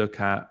have to look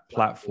at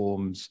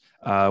platforms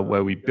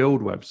where we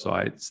build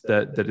websites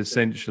that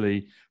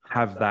essentially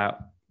have that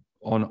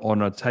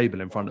on a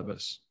table in front of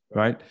us,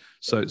 right?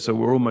 So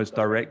we're almost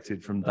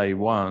directed from day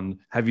one.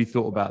 Have you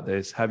thought about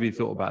this? Have you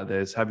thought about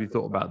this? Have you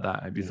thought about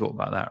that? Have you thought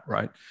about that,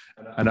 right?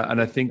 And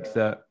I think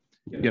that,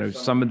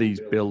 some of these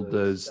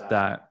builders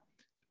that,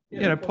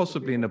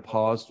 possibly in the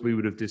past we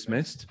would have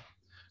dismissed.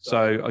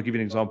 So I'll give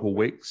you an example,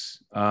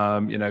 Wix.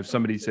 If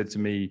somebody said to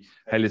me,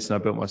 hey, listen, I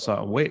built my site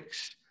on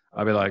Wix,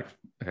 I'd be like,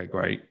 okay,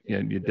 great.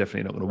 You're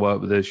definitely not going to work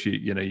with us.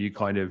 You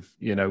kind of,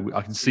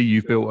 I can see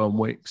you've built on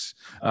Wix.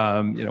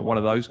 One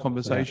of those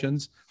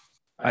conversations.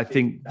 I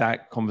think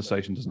that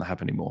conversation doesn't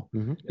happen anymore.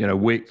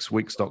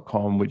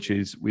 Wix.com, which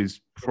is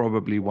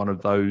probably one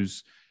of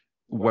those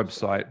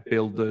website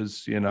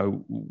builders,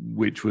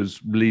 which was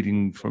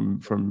leading from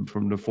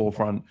the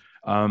forefront.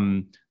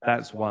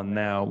 That's one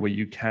now where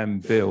you can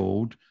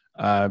build,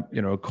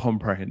 a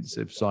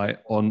comprehensive site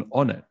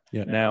on it.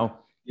 Yeah. Now,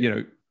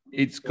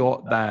 it's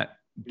got that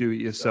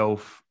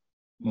do-it-yourself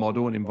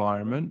model and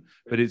environment,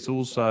 but it's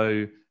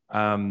also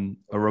a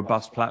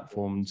robust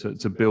platform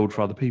to build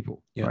for other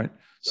people, right?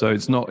 So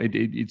it's not,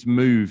 it's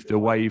moved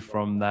away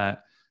from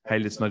that, hey,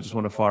 listen, I just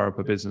want to fire up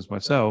a business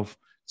myself,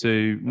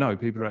 to no,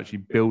 people are actually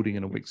building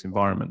in a Wix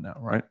environment now,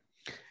 right?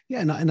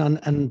 Yeah,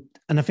 and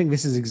I think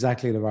this is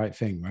exactly the right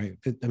thing, right?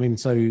 I mean,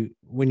 so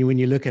when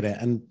you look at it,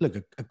 and look,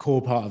 a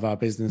core part of our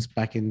business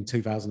back in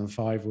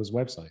 2005 was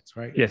websites,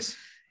 right? Yes.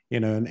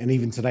 And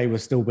even today we're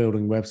still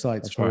building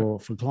websites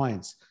for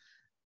clients.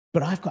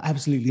 But I've got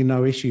absolutely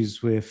no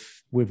issues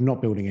with not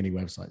building any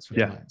websites for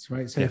clients,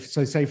 right?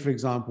 So say, for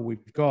example, we've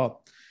got,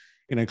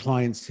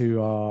 clients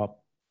who are,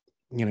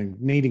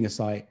 needing a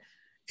site.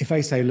 If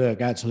they say,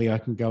 look, actually, I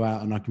can go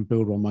out and I can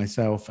build one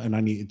myself, and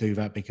I need to do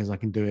that because I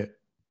can do it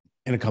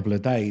in a couple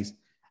of days.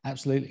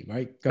 Absolutely,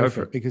 right? Go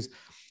for it. Because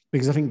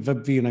I think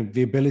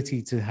the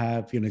ability to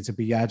have, to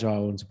be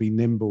agile and to be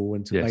nimble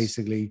and to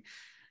basically,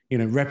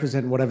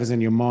 represent whatever's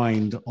in your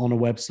mind on a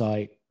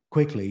website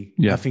quickly,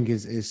 I think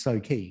is so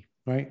key,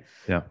 right?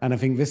 Yeah. And I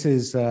think this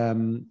is,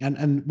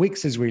 and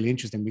Wix is really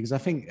interesting, because I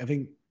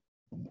think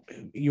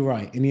you're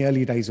right. In the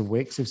early days of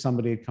Wix, if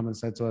somebody had come and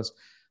said to us,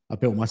 I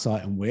built my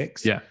site on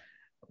Wix,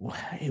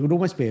 it would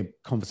almost be a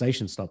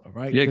conversation stopper,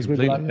 right? Yeah, because we'd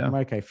be like,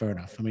 okay, fair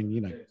enough. I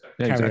mean,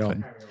 carry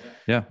on.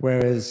 Yeah.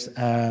 Whereas,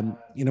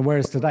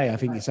 whereas today, I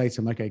think you say to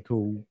them, okay,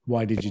 cool.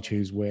 Why did you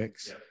choose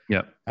Wix?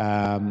 Yeah.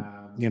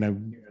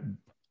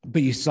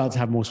 But you start to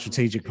have more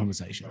strategic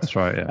conversations. That's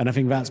right. Yeah. And I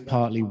think that's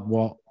partly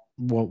what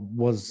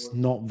was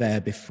not there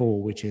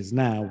before, which is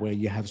now where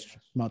you have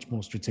much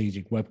more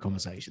strategic web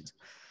conversations.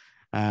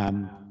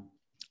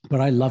 But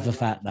I love the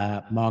fact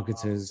that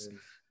marketers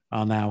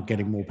are now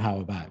getting more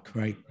power back,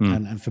 right?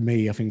 And for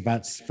me, I think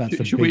that's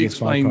the biggest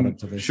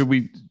byproduct of this. Do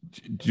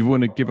you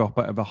want to give a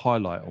bit of a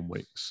highlight on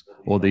Wix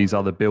or these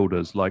other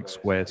builders like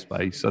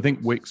Squarespace? I think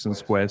Wix and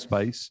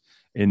Squarespace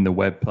in the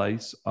web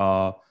place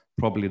are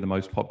probably the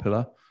most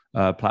popular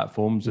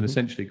platforms. And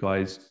essentially,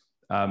 guys,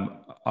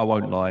 I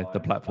won't lie, the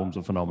platforms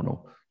are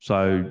phenomenal.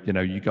 So,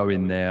 you go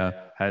in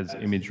there, has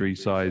imagery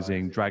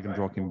sizing, drag and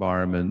drop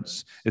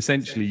environments.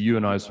 Essentially, you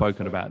and I have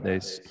spoken about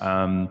this,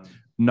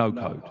 no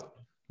code.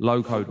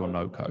 low code or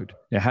no code.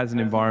 It has an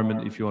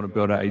environment. If you want to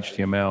build out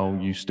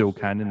HTML, you still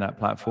can in that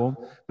platform.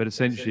 But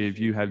essentially, if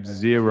you have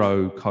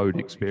zero code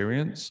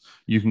experience,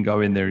 you can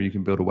go in there and you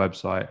can build a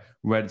website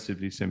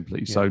relatively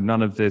simply. So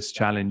none of this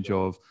challenge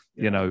of,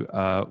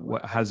 how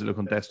does it look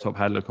on desktop?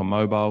 How does it look on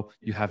mobile?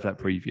 You have that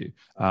preview.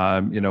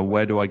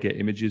 Where do I get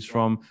images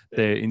from?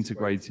 They're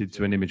integrated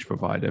to an image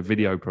provider,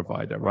 video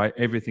provider, right?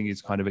 Everything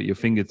is kind of at your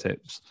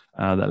fingertips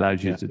that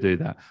allows you to do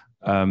that.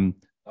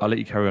 I'll let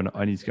you carry on.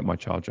 I need to get my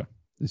charger.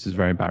 This is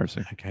very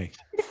embarrassing. Okay.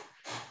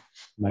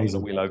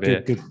 Amazing. Wheel over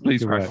here.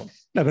 Please crack on.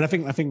 No, but I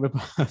think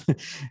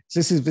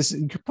this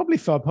is probably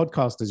for our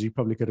podcasters. You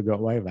probably could have got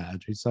away with that,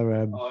 Andrew. So,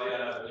 it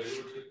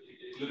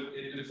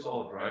looks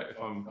odd, right? If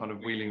I'm kind of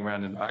wheeling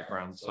around in the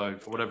background. So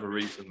for whatever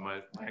reason,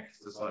 my Mac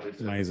decided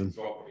to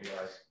drop you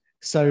guys.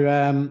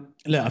 So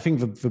look, I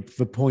think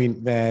the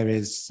point there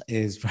is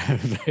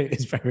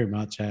very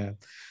much. I've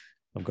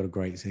got a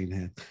great scene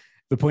here.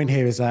 The point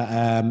here is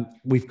that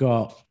we've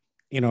got,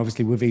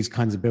 obviously with these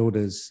kinds of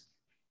builders,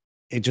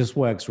 it just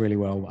works really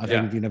well. I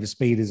think the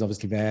speed is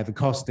obviously there. The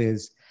cost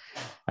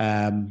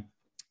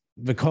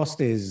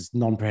is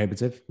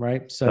non-prohibitive,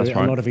 right? So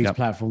a lot of these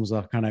platforms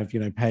are kind of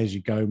pay as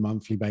you go,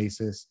 monthly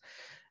basis.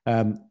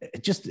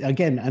 Just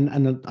again,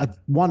 and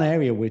one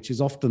area which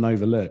is often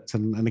overlooked,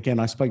 and again,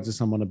 I spoke to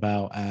someone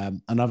about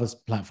another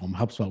platform,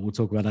 HubSpot. We'll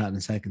talk about that in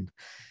a second.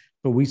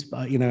 But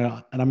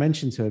and I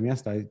mentioned to him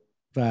yesterday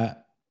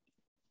that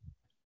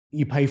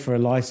you pay for a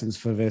license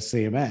for their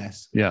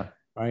CMS,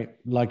 right?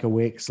 Like a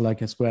Wix,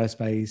 like a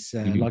Squarespace,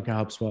 like a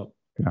HubSpot,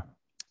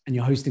 and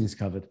your hosting is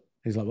covered.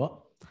 He's like,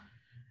 what?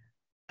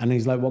 And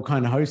he's like, what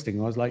kind of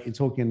hosting? I was like, you're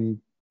talking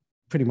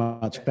pretty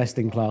much best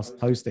in class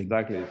hosting.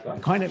 Exactly.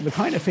 The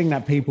kind of thing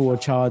that people are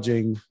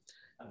charging,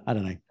 I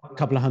don't know, a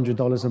couple of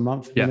 $100s a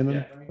month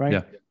minimum, right?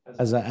 Yeah.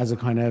 As a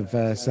kind of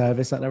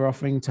service that they're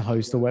offering to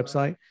host a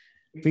website.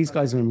 These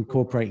guys are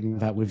incorporating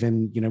that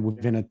within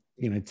a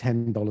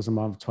 $10 a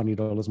month,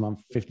 $20 a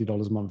month,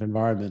 $50 a month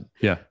environment.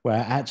 Yeah. Where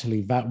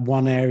actually that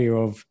one area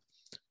of,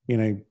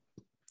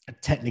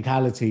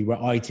 technicality where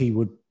IT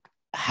would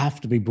have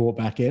to be brought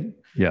back in.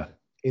 Yeah.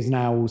 Is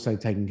now also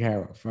taken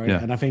care of, right?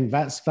 Yeah. And I think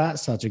that's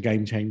such a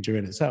game changer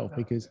in itself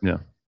because,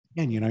 again,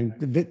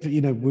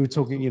 we were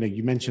talking,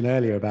 you mentioned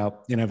earlier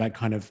about, that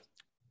kind of,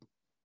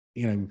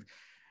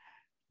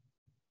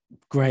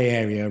 gray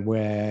area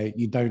where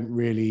you don't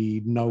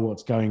really know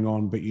what's going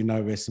on, but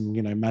there's some,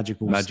 magic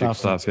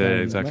stuff. Yeah,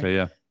 exactly.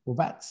 Yeah. Well,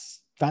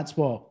 that's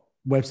what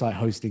website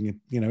hosting,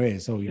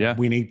 is. So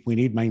we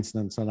need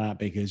maintenance on that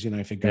because,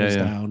 if it goes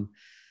down,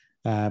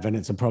 then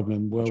it's a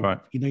problem. Well, right.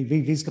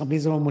 These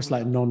companies are almost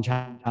like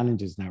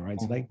non-challenges now, right?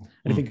 And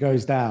if it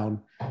goes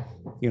down,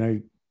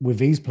 with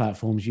these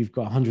platforms, you've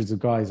got hundreds of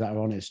guys that are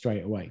on it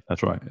straight away.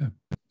 That's right. Yeah.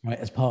 Right,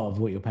 as part of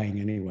what you're paying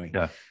anyway.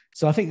 Yeah.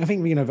 So I think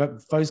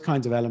those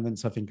kinds of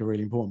elements I think are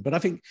really important. But I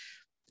think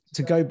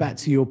to go back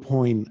to your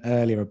point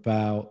earlier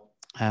about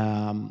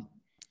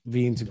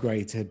the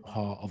integrated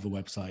part of the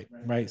website,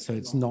 right? So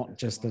it's not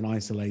just an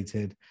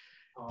isolated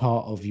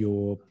part of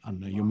your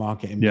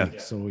marketing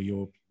mix or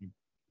your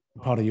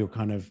part of your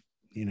kind of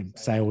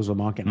sales or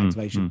marketing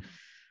activation.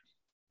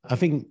 I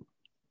think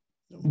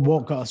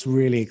what got us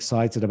really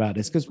excited about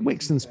this, because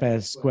Wix and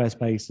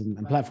Squarespace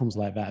and platforms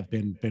like that have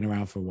been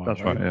around for a while.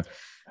 That's right.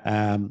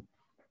 Yeah.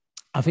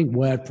 I think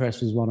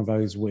WordPress was one of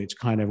those which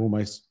kind of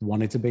almost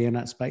wanted to be in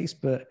that space,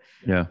 but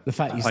the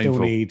fact you still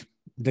need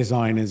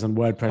designers and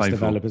WordPress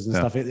developers and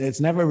stuff,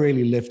 it's never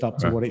really lived up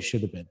to what it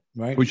should have been.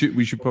 Right. We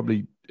should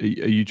probably. Are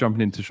you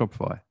jumping into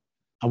Shopify?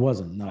 I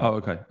wasn't. No. Oh,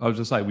 okay. I was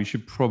just saying we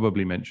should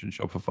probably mention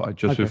Shopify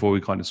just before we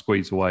kind of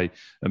squeeze away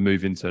and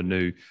move into a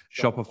new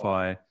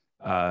Shopify.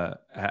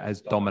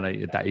 Has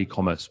dominated that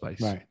e-commerce space.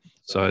 Right.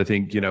 So I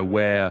think,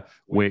 where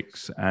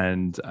Wix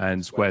and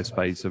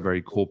Squarespace are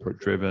very corporate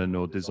driven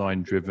or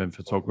design driven,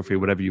 photography,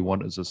 whatever you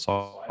want as a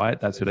site,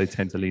 that's who they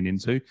tend to lean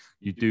into.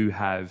 You do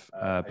have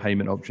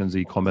payment options,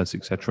 e-commerce,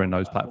 etc. in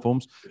those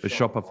platforms, but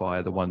Shopify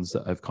are the ones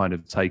that have kind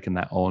of taken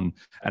that on,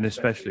 and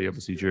especially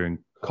obviously during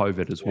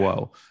COVID as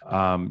well,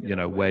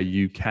 where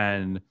you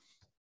can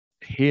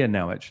here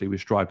now actually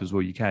with Stripe as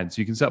well, you can.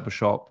 So you can set up a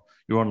shop,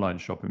 your online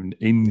shop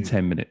in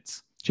 10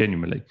 minutes.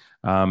 Genuinely.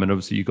 And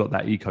obviously you've got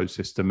that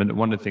ecosystem. And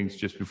one of the things,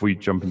 just before you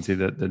jump into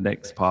the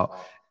next part,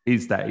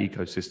 is that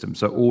ecosystem.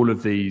 So all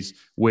of these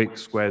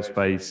Wix,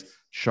 Squarespace,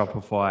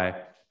 Shopify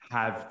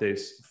have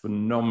this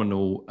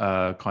phenomenal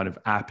kind of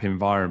app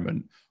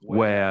environment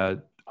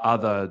where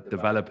other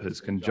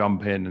developers can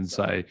jump in and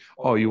say,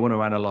 oh, you want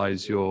to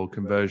analyze your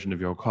conversion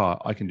of your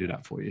cart? I can do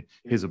that for you.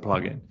 Here's a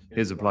plugin,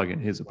 here's a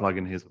plugin, here's a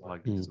plugin, here's a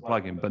plugin, here's a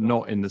plugin, but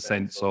not in the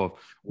sense of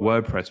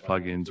WordPress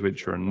plugins,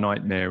 which are a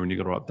nightmare and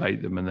you've got to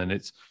update them. And then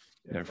it's,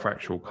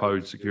 fractional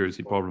code,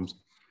 security problems.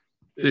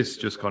 This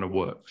just kind of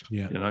works,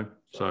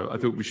 So I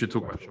thought we should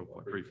talk about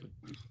Shopify briefly.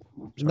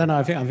 No,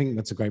 I think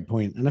that's a great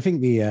point. And I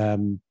think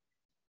and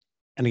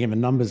again, the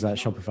numbers that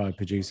Shopify are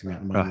producing at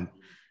the moment,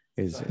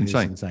 is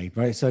insane,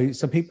 right?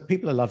 So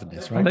people are loving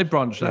this, right? And they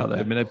branched out there.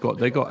 I mean,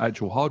 they've got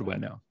actual hardware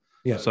now.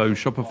 Yeah. So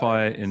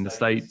Shopify in the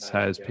States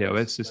has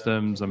POS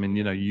systems. I mean,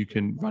 you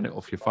can run it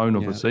off your phone,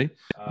 obviously,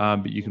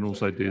 but you can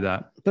also do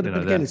that. But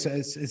again,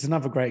 it's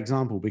another great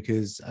example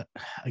because,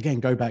 again,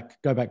 go back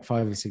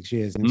 5 or 6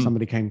 years, and if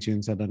somebody came to you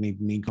and said, I need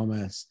an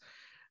e-commerce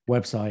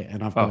website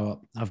and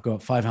I've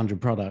got 500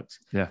 products.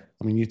 Yeah.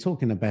 I mean, you're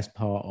talking the best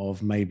part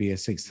of maybe a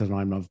 6 to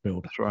 9 month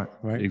build. That's right.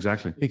 Right.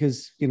 Exactly.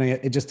 Because,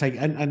 it just takes,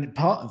 and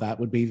part of that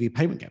would be the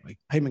payment gateway.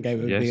 Payment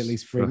gateway would be at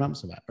least 3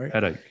 months of that, right?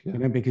 Headache.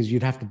 Yeah. Because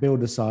you'd have to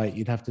build a site,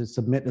 you'd have to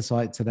submit the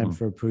site to them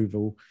for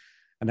approval,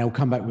 and they'll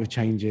come back with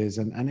changes.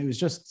 And it was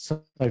just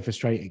so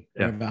frustrating.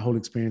 Yeah. Right? That whole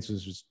experience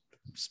was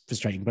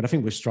frustrating. But I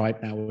think with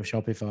Stripe now, with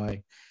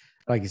Shopify,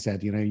 like you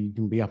said, you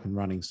can be up and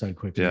running so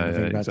quickly. Yeah, I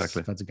think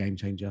that's a game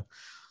changer.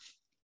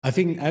 I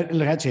think,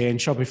 look, actually, and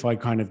Shopify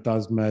kind of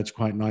does merge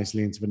quite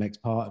nicely into the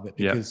next part of it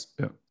because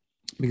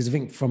I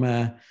think from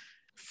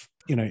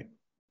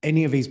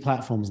any of these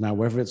platforms now,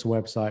 whether it's a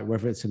website,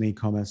 whether it's an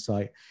e-commerce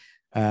site,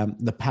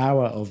 the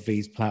power of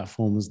these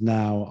platforms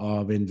now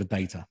are in the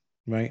data,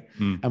 right?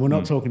 And we're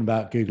not talking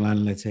about Google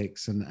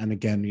Analytics and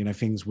again,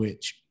 things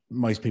which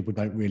most people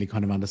don't really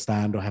kind of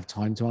understand or have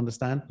time to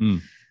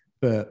understand.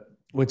 But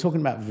we're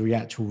talking about the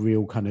actual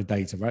real kind of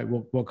data, right?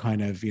 What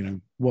kind of,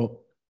 what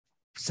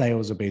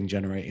sales are being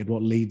generated,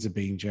 what leads are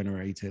being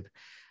generated,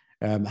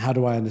 how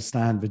do I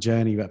understand the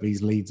journey that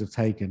these leads have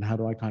taken, how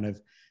do I kind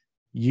of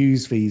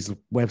use these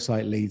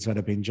website leads that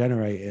have been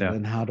generated,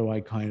 and how do I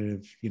kind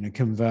of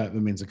convert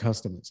them into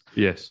customers?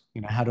 Yes.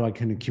 How do I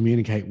kind of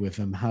communicate with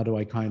them, how do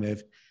I kind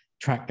of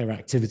track their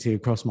activity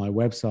across my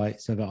website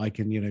so that I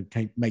can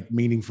make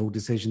meaningful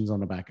decisions on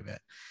the back of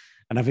it?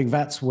 And I think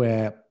that's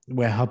where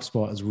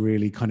HubSpot has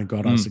really kind of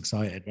got us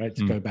excited, right?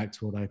 To go back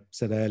to what I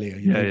said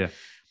earlier.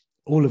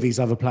 All of these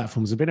other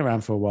platforms have been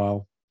around for a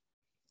while.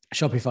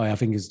 Shopify, I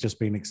think, has just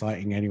been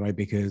exciting anyway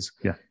because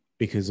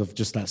of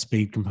just that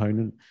speed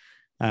component.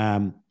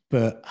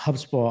 But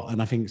HubSpot,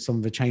 and I think some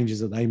of the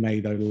changes that they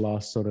made over the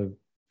last sort of,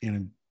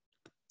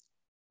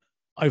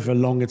 over a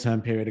longer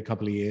term period, a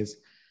couple of years,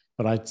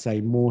 but I'd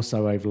say more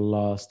so over the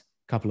last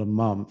couple of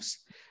months,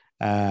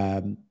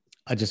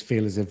 I just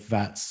feel as if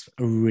that's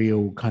a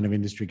real kind of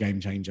industry game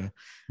changer.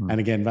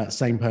 And again, that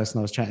same person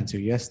I was chatting to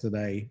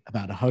yesterday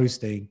about the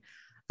hosting,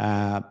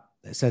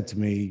 said to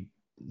me,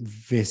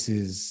 this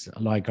is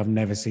like, I've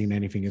never seen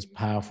anything as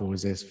powerful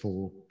as this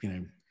for,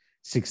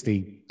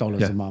 $60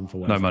 a month or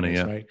whatever. No money,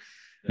 right?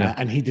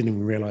 And he didn't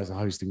even realize the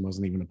hosting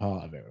wasn't even a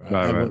part of it,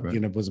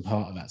 right? Was a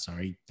part of that,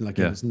 sorry. Like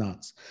it was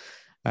nuts.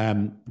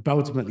 But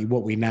ultimately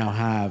what we now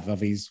have are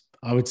these,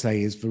 I would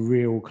say, is the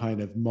real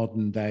kind of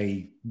modern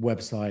day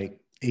website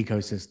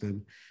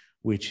ecosystem,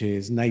 which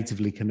is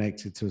natively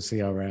connected to a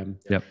CRM,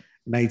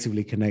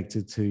 natively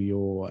connected to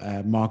your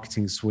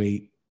marketing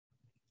suite,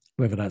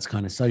 whether that's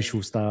kind of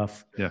social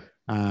stuff,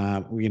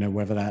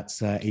 whether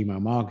that's email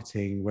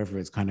marketing, whether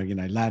it's kind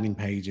of, landing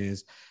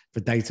pages,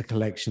 the data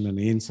collection and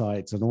the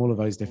insights and all of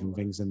those different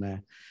things in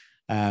there.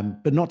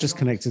 But not just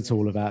connected to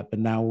all of that, but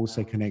now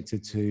also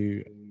connected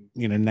to,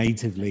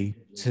 natively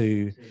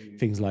to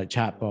things like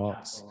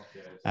chatbots,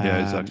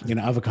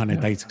 other kind of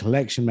data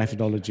collection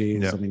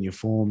methodologies, your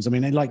forms.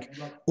 Like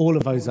all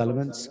of those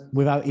elements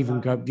without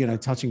even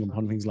touching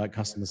upon things like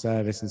customer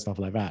service and stuff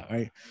like that,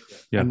 right?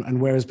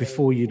 And whereas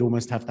before you'd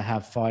almost have to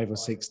have 5 or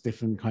 6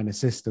 different kind of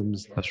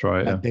systems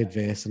that did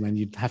this, and then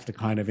you'd have to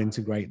kind of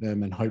integrate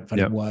them and hope that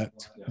it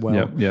worked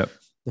well.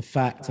 The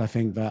fact, I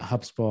think, that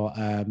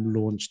HubSpot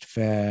launched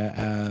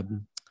their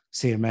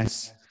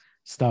CMS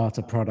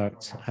starter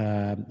product,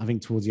 I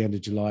think towards the end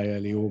of July,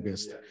 early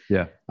August.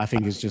 I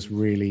think it's just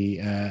really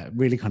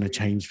kind of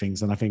changed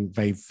things, and I think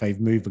they've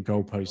moved the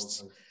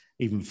goalposts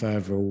even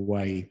further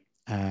away,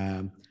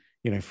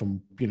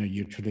 from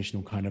your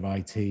traditional kind of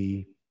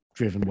IT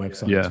driven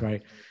websites,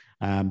 right?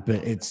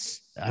 But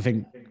I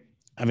think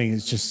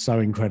it's just so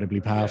incredibly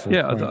powerful.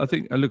 Right? I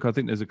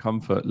think there's a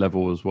comfort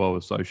level as well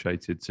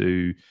associated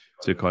to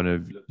kind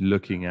of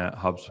looking at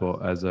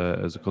HubSpot as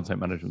a content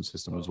management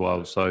system as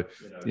well. So,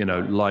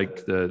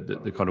 like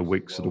the kind of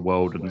Wix of the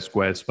world and the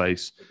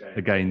Squarespace,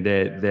 again,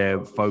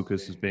 their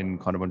focus has been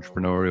kind of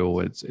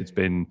entrepreneurial. It's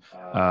been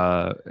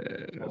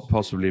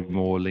possibly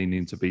more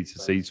leaning to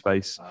B2C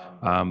space,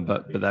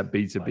 but that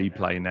B2B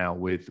play now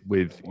with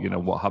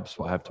what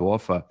HubSpot have to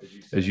offer,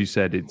 as you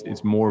said,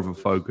 it's more of a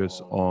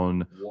focus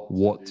on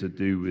what to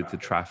do with the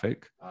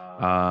traffic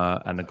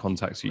and the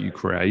contacts that you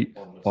create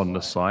on the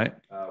site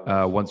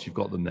once you've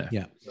got them there.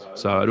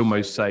 So I'd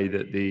almost say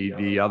that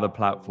the other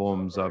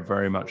platforms are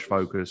very much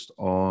focused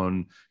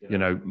on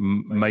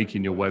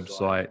making your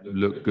website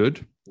look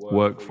good,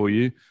 work for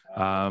you,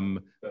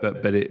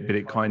 but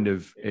it kind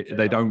of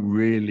they don't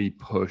really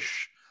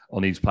push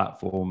on these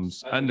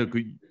platforms. And look,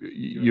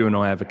 you and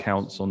I have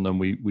accounts on them.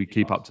 We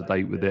keep up to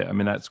date with it.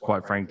 That's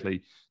quite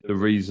frankly the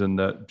reason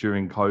that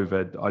during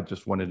COVID, I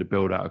just wanted to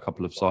build out a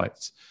couple of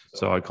sites.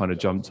 So I kind of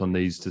jumped on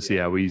these to see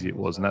how easy it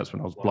was. And that's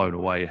when I was blown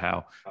away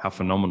how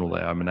phenomenal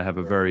they are. They have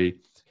a very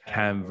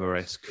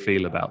Canva-esque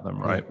feel about them,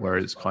 right? Where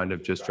it's kind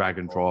of just drag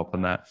and drop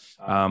and that.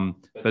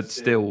 But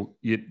still,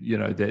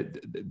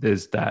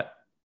 there's that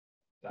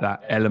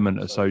that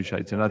element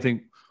associated. And I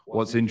think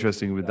what's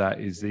interesting with that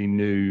is the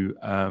new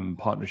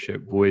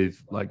partnership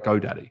with like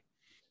GoDaddy.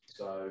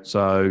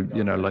 So,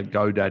 like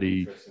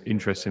GoDaddy,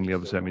 interestingly,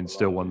 obviously, I mean,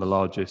 still one of the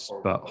largest,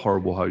 but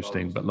horrible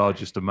hosting, but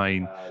largest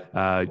domain,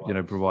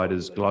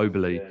 providers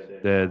globally.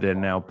 They're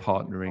now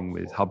partnering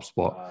with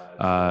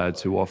HubSpot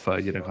to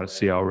offer, kind of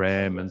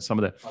CRM and some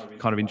of the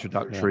kind of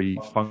introductory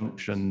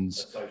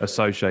functions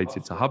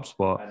associated to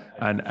HubSpot.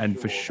 And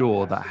for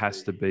sure, that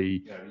has to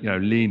be,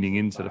 leaning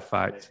into the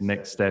fact,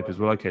 next step is,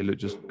 well, okay, look,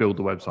 just build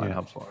the website in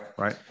HubSpot,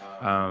 right?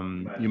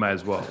 You may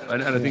as well.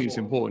 And I think it's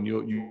important.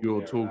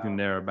 You're talking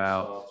there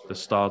about the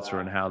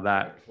starter and how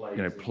that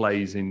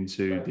plays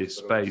into this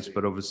space,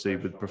 but obviously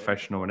with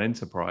professional and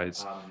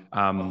enterprise,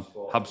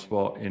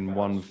 HubSpot in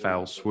one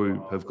foul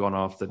swoop have gone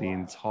after the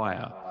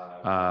entire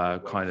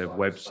kind of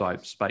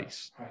website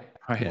space,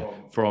 right? Yeah.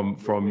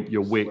 From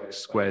your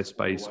Wix,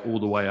 Squarespace, all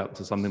the way up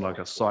to something like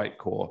a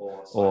Sitecore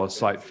or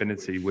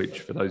Sitefinity,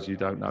 which for those who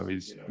don't know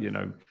is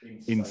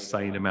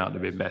insane amount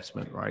of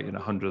investment, right?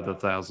 Hundreds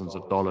of thousands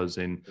of dollars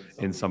in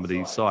some of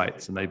these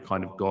sites, and they've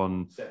kind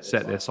of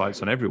set their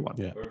sights on everyone.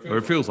 Yeah. Or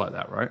it feels like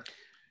that, right?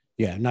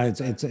 Yeah, no,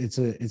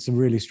 it's a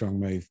really strong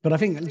move. But I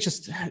think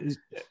just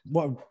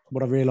what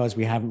I realized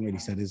we haven't really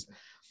said is,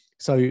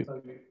 so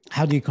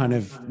how do you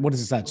what does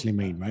this actually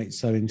mean, right?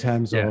 So in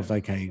terms of,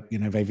 okay,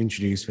 they've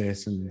introduced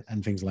this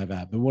and things like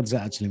that, but what does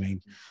that actually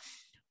mean?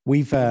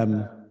 We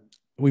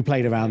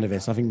played around with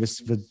this. I think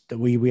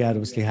we had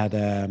obviously had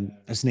a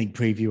sneak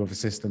preview of a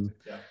system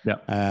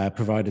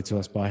provided to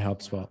us by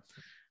HubSpot.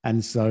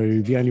 And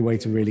so the only way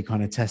to really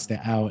kind of test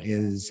it out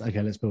is,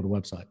 okay, let's build a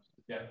website.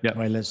 Yeah.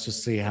 Right. Let's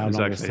just see how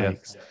long this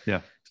takes.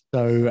 Yeah.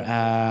 So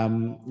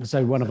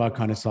one of our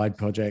kind of side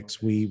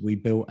projects, we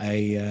built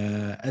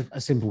a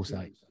simple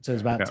site. So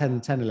it's about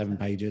 10, 11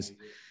 pages.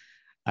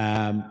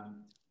 And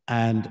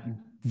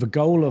the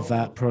goal of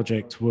that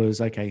project was,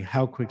 okay,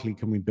 how quickly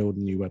can we build a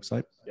new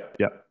website?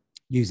 Yeah.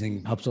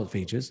 Using HubSpot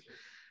features.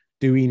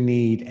 Do we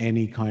need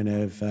any kind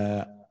of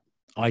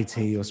IT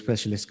or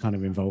specialist kind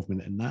of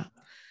involvement in that?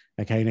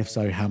 Okay. And if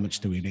so, how much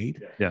do we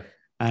need? Yeah.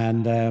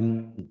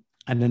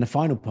 And then the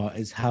final part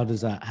is how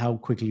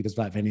quickly does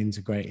that then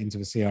integrate into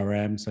the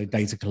CRM? So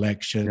data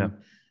collection,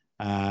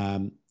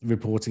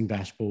 reporting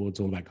dashboards,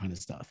 all that kind of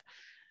stuff.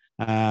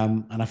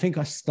 And I think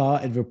I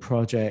started the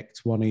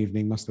project one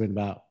evening, must have been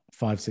about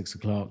 5-6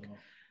 o'clock.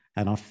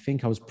 And I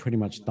think I was pretty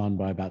much done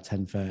by about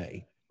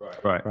 10:30.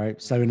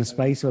 Right. So in a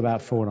space of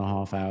about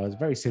 4.5 hours,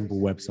 very simple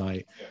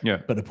website. Yeah.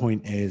 But the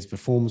point is the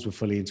forms were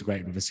fully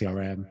integrated with the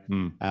CRM.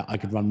 I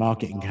could run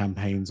marketing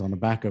campaigns on the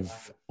back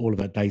of all of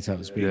that data that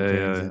was being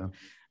created. Yeah.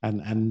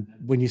 And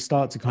when you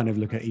start to kind of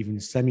look at even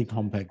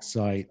semi-complex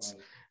sites,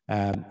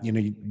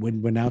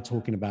 when we're now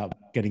talking about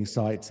getting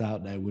sites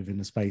out there within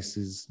the space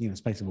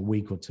of a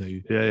week or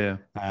two. Yeah.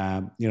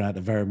 At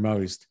the very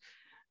most.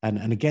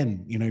 And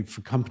again, for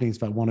companies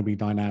that want to be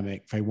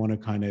dynamic, they want to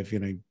kind of,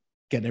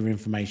 get their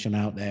information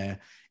out there.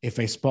 If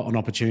they spot an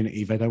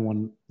opportunity, they don't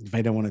want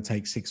to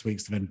take 6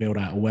 weeks to then build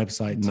out a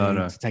website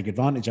to take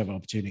advantage of an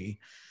opportunity.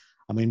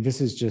 I mean, this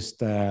is just,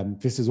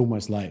 this is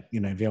almost like,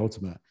 the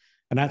ultimate.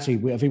 And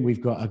actually, I think we've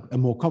got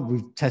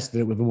we've tested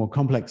it with a more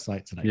complex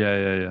site today.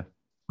 Yeah.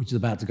 Which is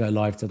about to go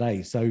live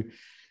today. So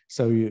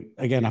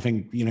again, I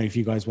think, if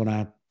you guys want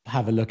to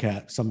have a look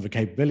at some of the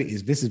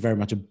capabilities, this is very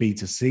much a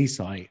B2C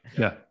site,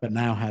 but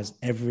now has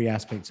every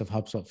aspect of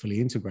HubSpot fully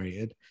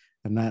integrated.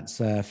 And that's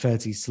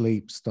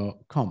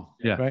 30sleeps.com.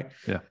 Yeah. Right.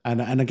 Yeah.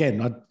 And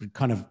again, I'd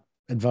kind of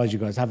advise you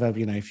guys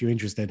if you're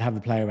interested, have a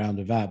play around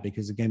with that,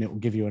 because again, it will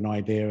give you an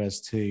idea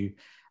as to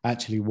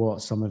actually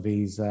what some of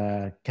these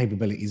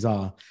capabilities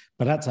are.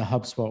 But that's a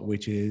HubSpot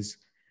which is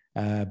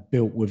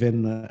built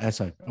within a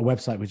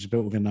website which is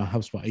built within the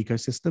HubSpot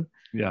ecosystem,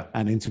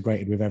 and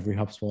integrated with every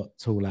HubSpot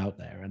tool out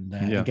there. And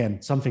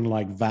again, something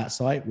like that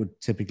site would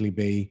typically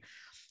be,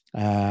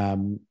 I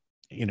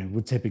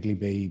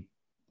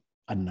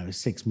don't know,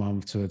 6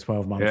 month to a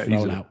 12-month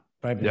rollout,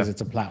 right? Because it's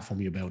a platform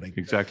you're building.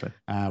 Exactly.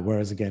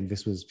 Whereas again,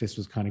 this was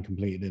kind of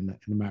completed in a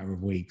matter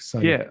of weeks. So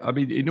I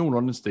mean, in all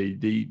honesty,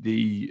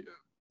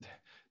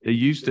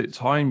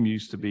 time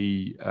used to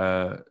be,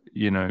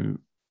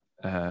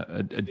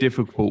 a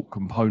difficult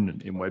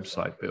component in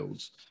website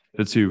builds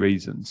for two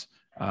reasons.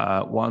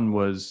 One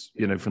was,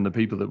 from the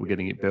people that were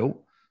getting it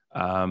built.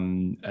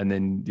 And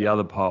then the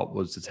other part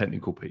was the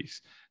technical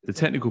piece. The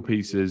technical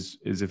piece is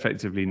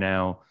effectively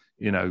now,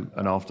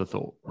 an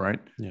afterthought,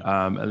 right? Yeah.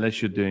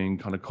 Unless you're doing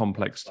kind of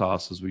complex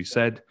tasks, as we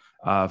said,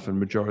 for the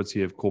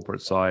majority of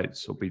corporate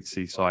sites or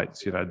B2C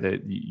sites,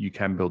 you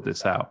can build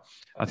this out.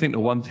 I think the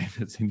one thing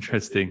that's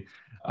interesting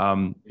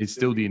is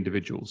still the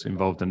individuals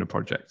involved in the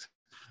project.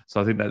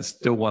 So I think that's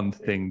still one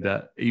thing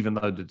that, even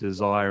though the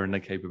desire and the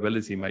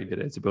capability may be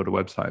there to build a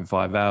website in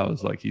 5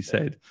 hours, like you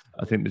said,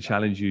 I think the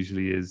challenge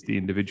usually is the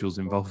individuals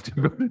involved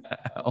in building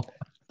that out.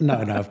 No,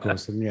 of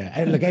course.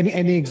 And look,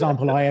 any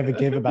example I ever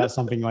give about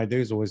something I do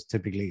is always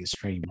typically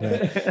extreme.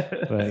 But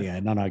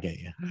I get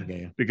you.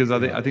 Because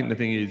I think the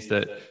thing is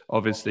that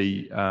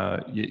obviously,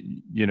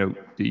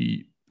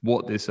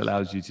 what this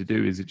allows you to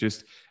do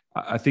is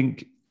I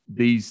think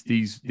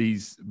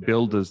these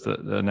builders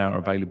that are now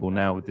available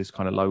now with this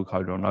kind of low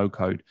code or no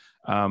code,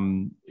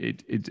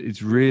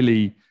 it's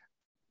really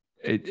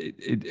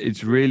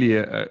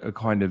a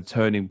kind of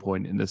turning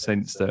point in the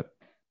sense that,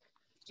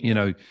 you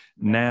know,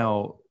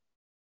 now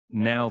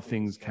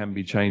things can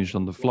be changed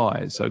on the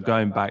fly. So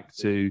going back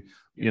to,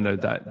 you know,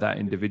 that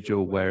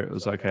individual where it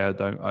was, okay,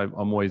 I'm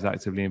always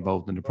actively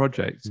involved in the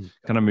project.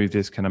 Can I move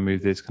this? Can I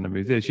move this? Can I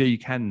move this? Yeah, you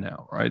can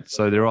now, right?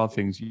 So there are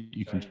things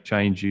you can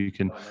change. You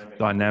can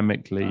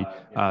dynamically,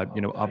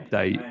 you know,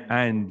 update,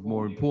 and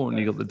more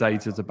importantly, you got the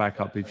data to back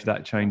up if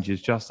that change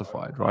is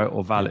justified, right,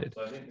 or valid.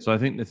 So I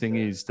think the thing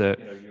is that,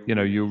 you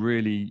know, you're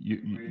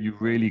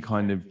really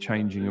kind of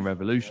changing and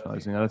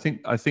revolutionizing. And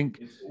I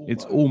think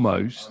it's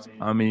almost,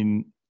 I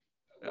mean,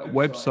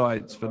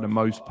 websites for the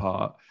most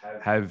part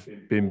have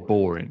been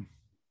boring,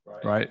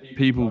 right?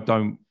 People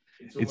don't,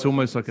 it's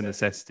almost like a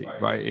necessity,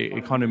 right?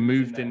 It kind of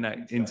moved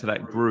into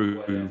that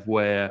groove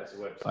where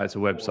it's a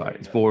website,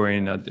 it's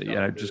boring, you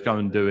know, just go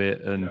and do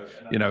it. And,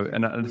 you know,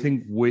 and I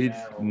think with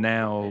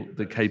now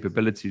the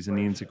capabilities and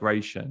the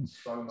integration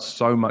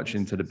so much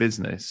into the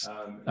business,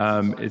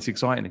 it's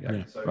exciting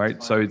again,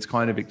 right? So it's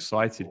kind of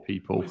excited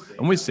people.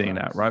 And we're seeing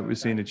that, right? We're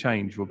seeing a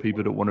change where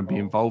people that want to be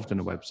involved in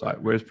a website,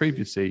 whereas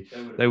previously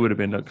they would have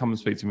been, look, come and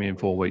speak to me in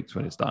 4 weeks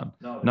when it's done.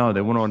 No, they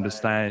want to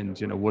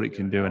understand, you know, what it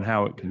can do and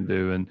how it can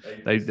do. And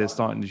they're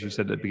starting, as you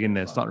said at the beginning,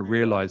 they're starting to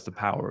realize the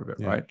power of it,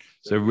 right?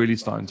 So really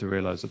starting to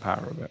realize the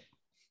power of it.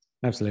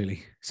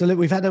 Absolutely. So look,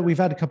 we've had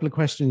a couple of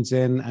questions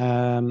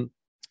in.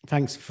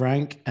 Thanks,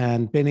 Frank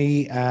and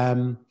Binny.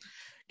 Can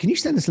you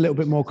send us a little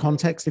bit more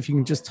context if you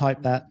can just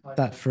type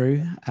that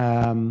through,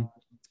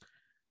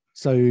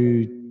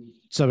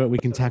 so that we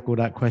can tackle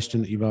that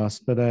question that you've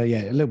asked. But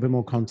yeah, a little bit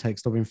more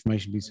context of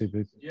information would be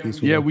super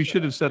useful. Yeah, we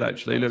should have said,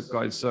 actually, look,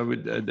 guys, so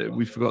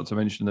we forgot to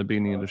mention at the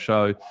beginning of the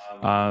show,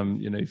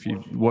 you know, if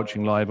you're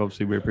watching live,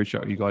 obviously we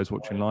appreciate you guys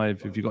watching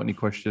live. If you've got any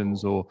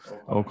questions or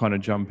kind of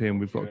jump in,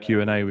 we've got a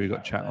Q&A, we've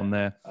got chat on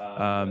there,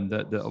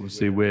 that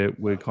obviously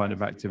we're kind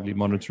of actively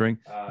monitoring.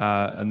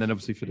 And then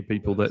obviously for the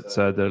people that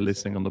are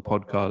listening on the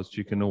podcast,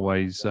 you can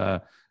always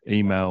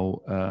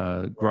email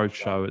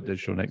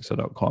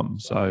growthshow@digitalnexo.com.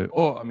 So,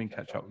 or I mean,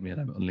 catch up with me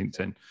on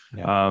LinkedIn.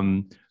 Yeah.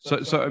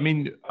 So I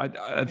mean,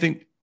 I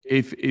think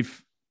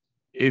if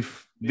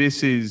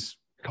this is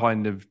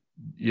kind of,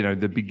 you know,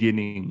 the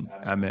beginning,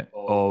 Amit,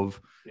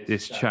 of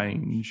this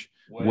change,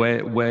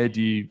 where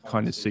do you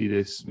kind of see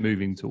this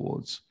moving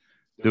towards?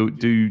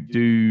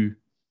 And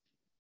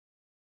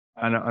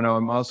I know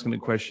I'm asking the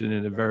question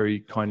in a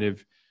very kind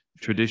of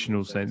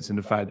traditional sense, in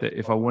the fact that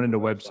if I wanted a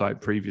website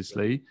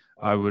previously,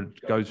 I would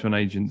go to an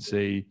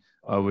agency,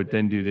 I would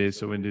then do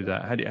this, I would do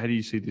that. How do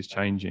you see this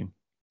changing?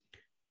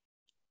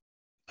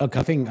 Okay,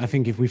 I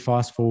think if we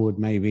fast forward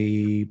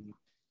maybe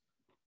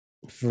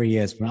 3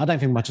 years from now, I don't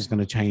think much is going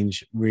to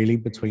change really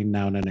between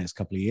now and the next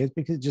couple of years,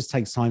 because it just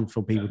takes time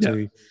for people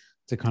to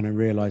kind of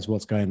realize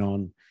what's going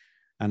on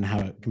and how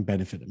it can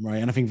benefit them,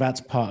 right? And I think that's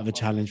part of the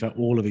challenge for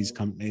all of these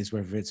companies,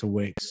 whether it's a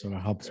Wix or a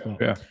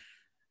HubSpot. Yeah.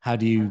 How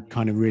do you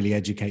kind of really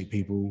educate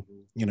people,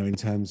 you know, in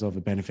terms of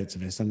the benefits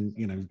of this? And,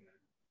 you know,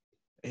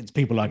 it's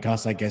people like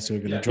us, I guess, who are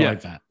going to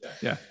drive that.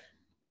 Yeah.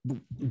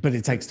 But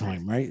it takes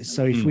time, right?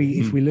 So if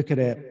we look at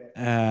it,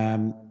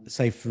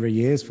 say 3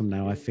 years from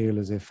now, I feel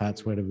as if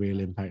that's where the real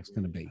impact's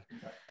going to be.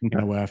 You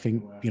know, where I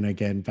think, you know,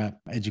 again, that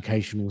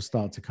education will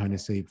start to kind of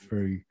seep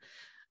through.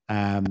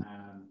 The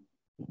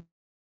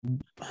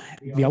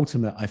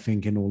ultimate, I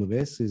think, in all of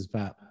this is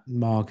that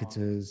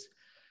marketers,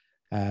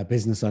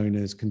 business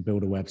owners can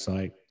build a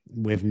website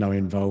with no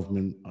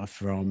involvement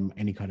from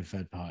any kind of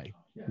third party.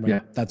 Right? Yeah,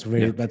 that's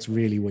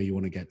really where you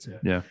want to get to.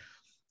 Yeah,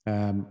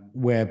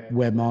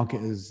 where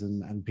marketers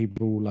and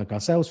people like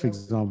ourselves, for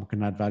example,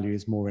 can add value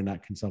is more in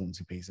that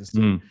consultancy piece. As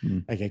to,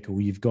 okay,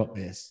 cool, you've got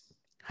this.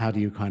 How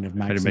do you kind of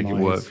maximize? How do you make it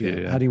work for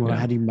you? How do you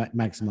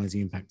maximize the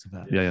impact of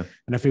that? Yeah.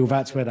 And I feel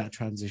that's where that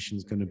transition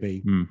is going to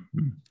be.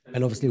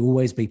 And obviously,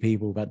 always be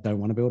people that don't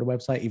want to build a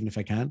website, even if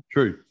they can.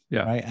 True.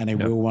 Yeah. Right. And they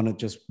will want to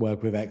just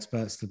work with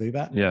experts to do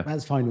that. Yeah.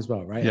 That's fine as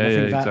well. Right. Yeah,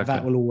 and I think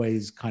that will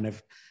always kind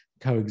of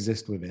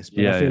coexist with this.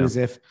 But I feel as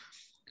if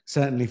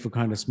certainly for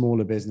kind of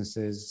smaller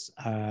businesses,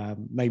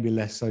 maybe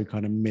less so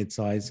kind of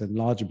mid-sized and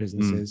larger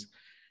businesses,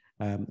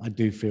 I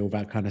do feel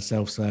that kind of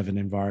self-serving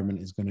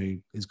environment is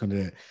going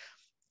to.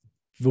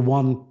 The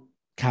one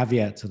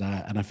caveat to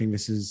that, and I think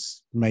this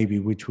is maybe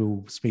which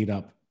will speed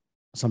up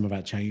some of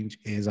that change,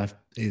 is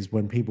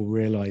when people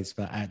realize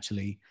that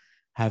actually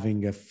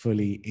having a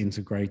fully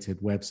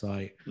integrated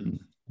website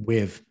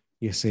with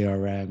your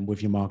CRM,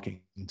 with your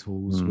marketing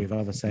tools, with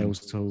other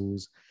sales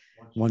tools,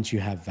 once you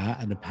have that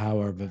and the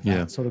power of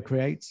that sort of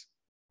creates,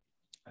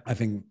 I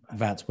think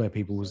that's where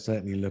people will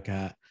certainly look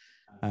at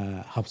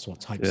HubSpot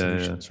type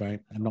solutions, right?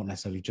 And not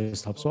necessarily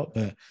just HubSpot,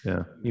 but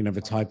you know,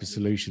 the type of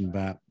solution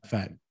that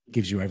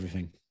gives you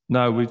everything.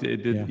 No,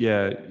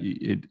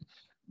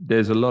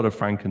 there's a lot of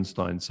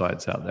Frankenstein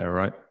sites out there,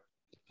 right?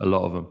 A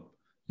lot of them.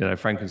 You know,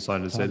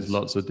 Frankenstein says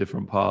lots of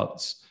different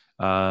parts,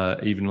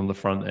 even on the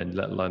front end,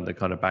 let alone the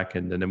kind of back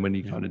end. And then when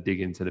you kind of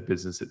dig into the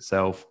business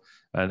itself,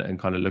 and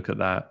kind of look at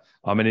that.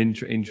 I mean,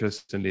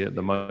 interestingly, at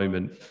the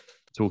moment,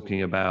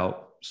 talking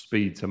about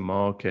speed to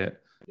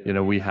market,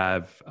 we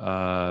have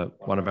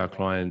one of our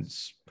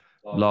clients,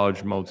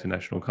 large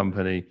multinational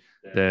company,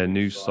 their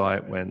new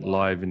site went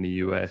live in the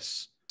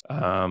US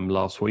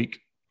last week,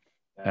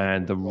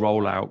 and the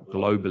rollout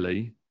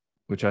globally,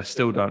 which I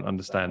still don't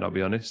understand, I'll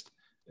be honest,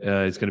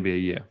 is going to be a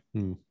year,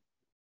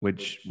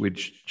 which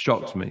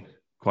shocks me,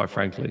 quite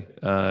frankly.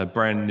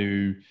 Brand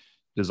new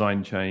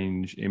design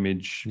change,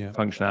 image,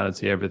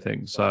 functionality,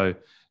 everything. So,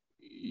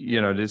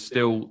 there's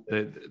still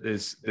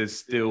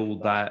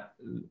that.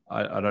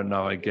 I don't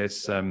know. I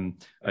guess at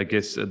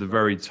the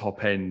very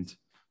top end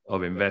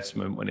of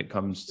investment when it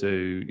comes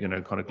to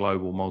kind of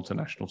global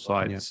multinational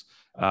sites,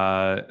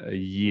 a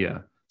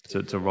year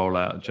to roll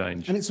out a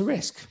change, and it's a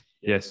risk.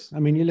 Yes. I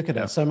mean, you look at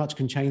that, so much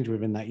can change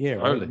within that year,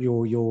 right?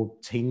 Totally. Your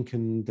team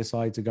can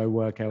decide to go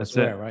work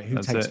elsewhere, right?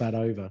 Who takes that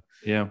over?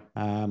 Yeah.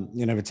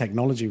 The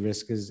technology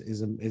risk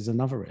is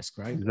another risk,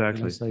 right?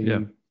 Exactly. So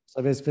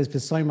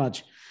there's so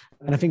much,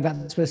 and I think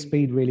that's where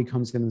speed really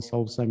comes in and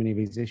solves so many of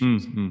these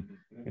issues.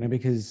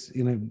 Because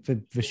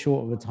the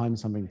shorter the time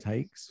something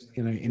takes,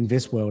 in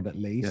this world at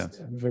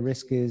least, the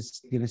risk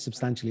is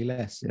substantially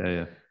less.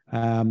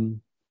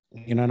 And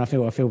I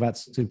feel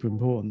that's super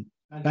important.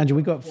 Andrew,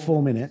 we've got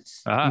 4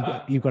 minutes.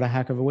 You've got a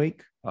hack of a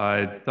week?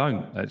 I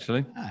don't,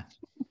 actually.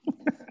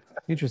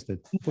 Interested.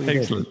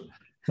 Excellent.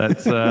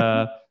 That's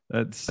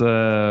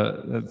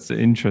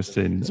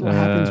interesting. That's what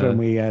happens when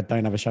we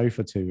don't have a show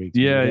for 2 weeks.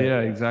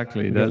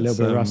 Exactly. That's a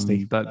little bit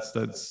rusty.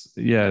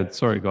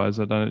 Sorry, guys.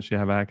 I don't actually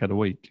have a hack of the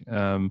week.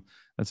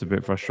 That's a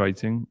bit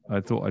frustrating. I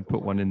thought I'd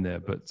put one in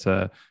there, but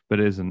it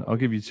isn't. I'll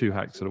give you 2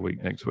 hacks of the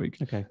week next week.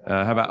 Okay.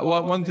 How about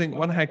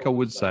one hack I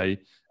would say,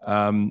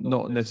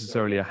 not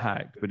necessarily a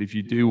hack, but if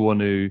you do want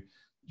to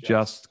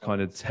just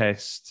kind of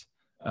test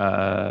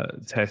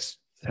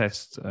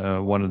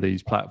one of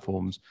these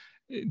platforms,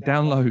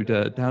 download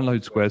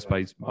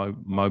Squarespace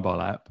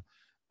mobile app,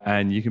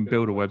 and you can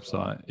build a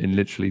website in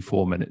literally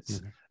 4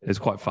 minutes. It's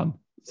quite fun.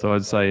 So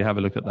I'd say have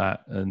a look at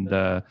that. And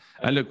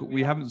look,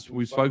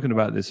 we've spoken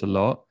about this a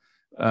lot,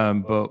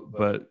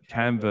 but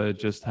Canva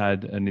just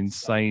had an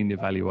insane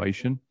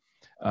evaluation.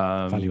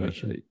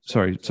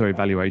 Insane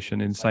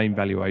valuation.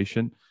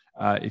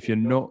 If you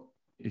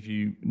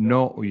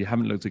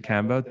haven't looked at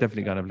Canva,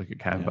 definitely go and have a look at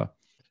Canva.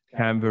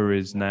 Canva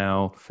is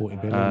now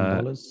 $40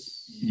 billion.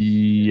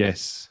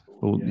 Yes.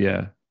 Well,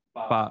 yeah.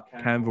 But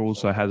Canva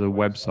also has a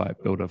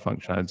website builder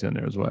functionality on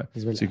there as well.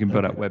 So you can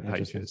build out web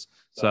pages.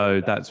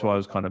 So that's why I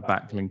was kind of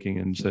backlinking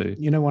into.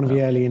 One of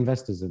the early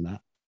investors in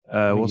that.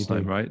 What's his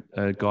name, right?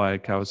 Guy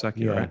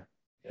Kawasaki, right?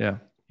 Yeah.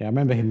 Yeah, I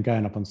remember him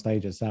going up on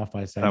stage at South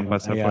by saying,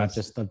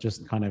 I've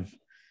just kind of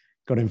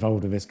got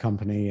involved with this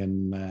company,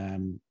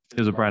 and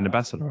he was a brand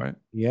ambassador, right?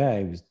 Yeah,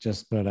 it was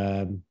just, but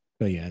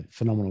yeah,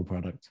 phenomenal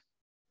product.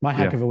 My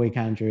hack of the week,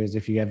 Andrew, is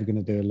if you're ever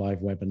going to do a live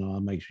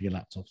webinar, make sure your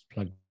laptop's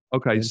plugged.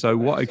 Okay, so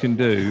what I can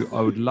do,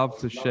 I would love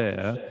to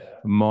share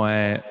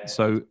my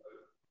so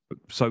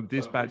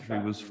this battery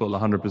was full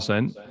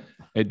 100%.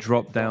 It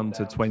dropped down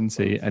to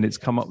 20, and it's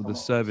come up with a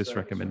service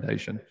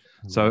recommendation.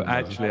 So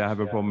actually, I have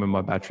a problem with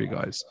my battery,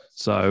 guys.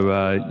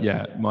 So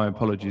my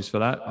apologies for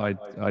that.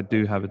 I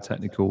do have a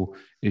technical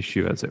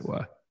issue, as it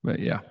were. But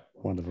yeah.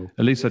 Wonderful.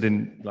 At least I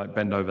didn't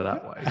bend over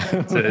that way.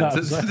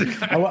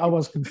 I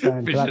was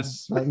concerned.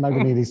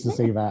 Nobody needs to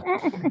see that.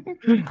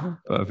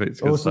 Perfect.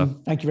 Good awesome.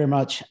 Stuff. Thank you very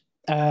much.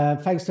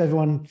 Thanks to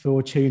everyone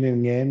for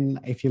tuning in.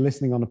 If you're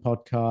listening on a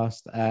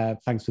podcast,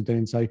 thanks for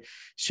doing so.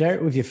 Share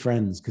it with your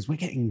friends, because we're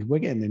getting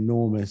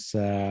enormous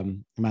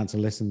amounts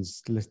of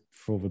listens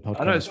for the podcast.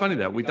 I know it's funny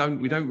that we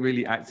don't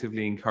really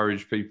actively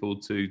encourage people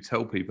to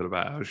tell people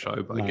about our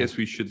show, but I guess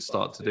we should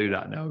start to do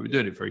that now. We're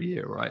doing it for a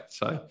year, right?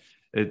 So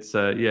it's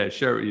share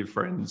it with your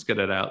friends, get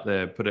it out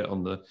there, put it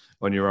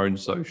on your own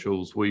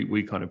socials.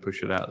 We kind of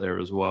push it out there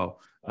as well.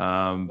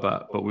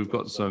 But we've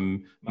got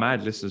some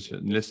mad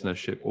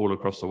listenership all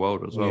across the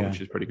world as well,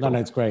 which is pretty cool. No,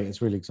 it's great.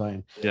 It's really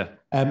exciting. Yeah.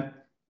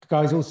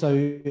 Guys, also,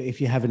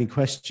 if you have any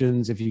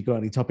questions, if you've got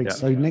any topics,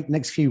 so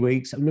next few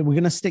weeks, we're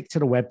going to stick to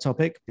the web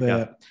topic,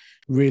 but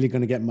really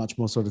going to get much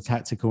more sort of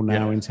tactical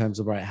now in terms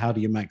of, right, how do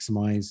you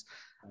maximize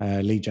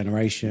lead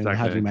generation? Exactly.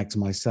 How do you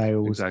maximize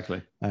sales?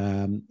 Exactly.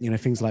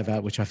 Things like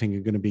that, which I think are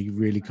going to be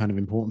really kind of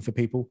important for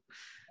people.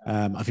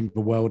 I think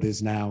the world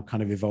is now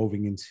kind of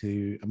evolving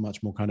into a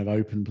much more kind of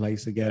open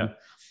place again,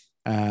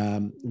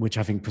 which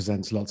I think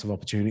presents lots of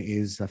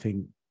opportunities. I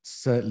think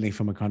certainly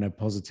from a kind of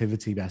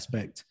positivity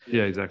aspect.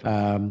 Yeah, exactly.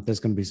 There's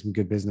going to be some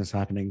good business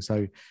happening.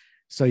 So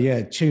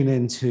yeah, tune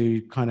in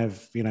to kind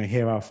of,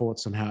 hear our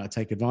thoughts on how to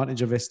take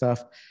advantage of this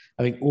stuff.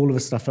 I think all of the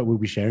stuff that we'll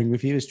be sharing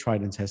with you is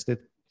tried and tested.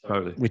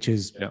 Totally. Which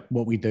is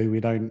what we do. We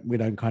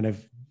don't kind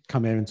of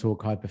come here and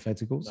talk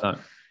hypotheticals. No.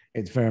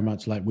 It's very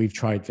much like, we've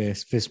tried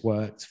this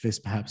worked, this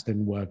perhaps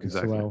didn't work as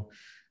well.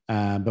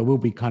 But we'll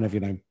be kind of,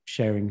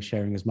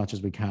 sharing as much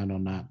as we can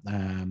on that.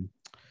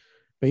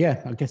 But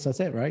yeah, I guess that's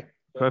it, right?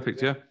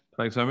 Perfect. Yeah.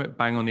 Thanks, Amit.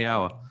 Bang on the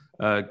hour.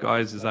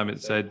 Guys, as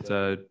Amit said,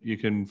 you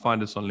can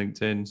find us on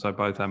LinkedIn. So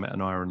both Amit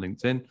and I are on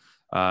LinkedIn.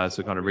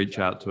 So kind of reach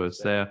out to us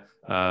there.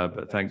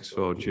 But thanks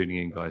for tuning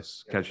in,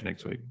 guys. Catch you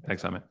next week.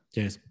 Thanks, Amit.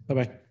 Cheers.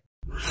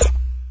 Bye-bye.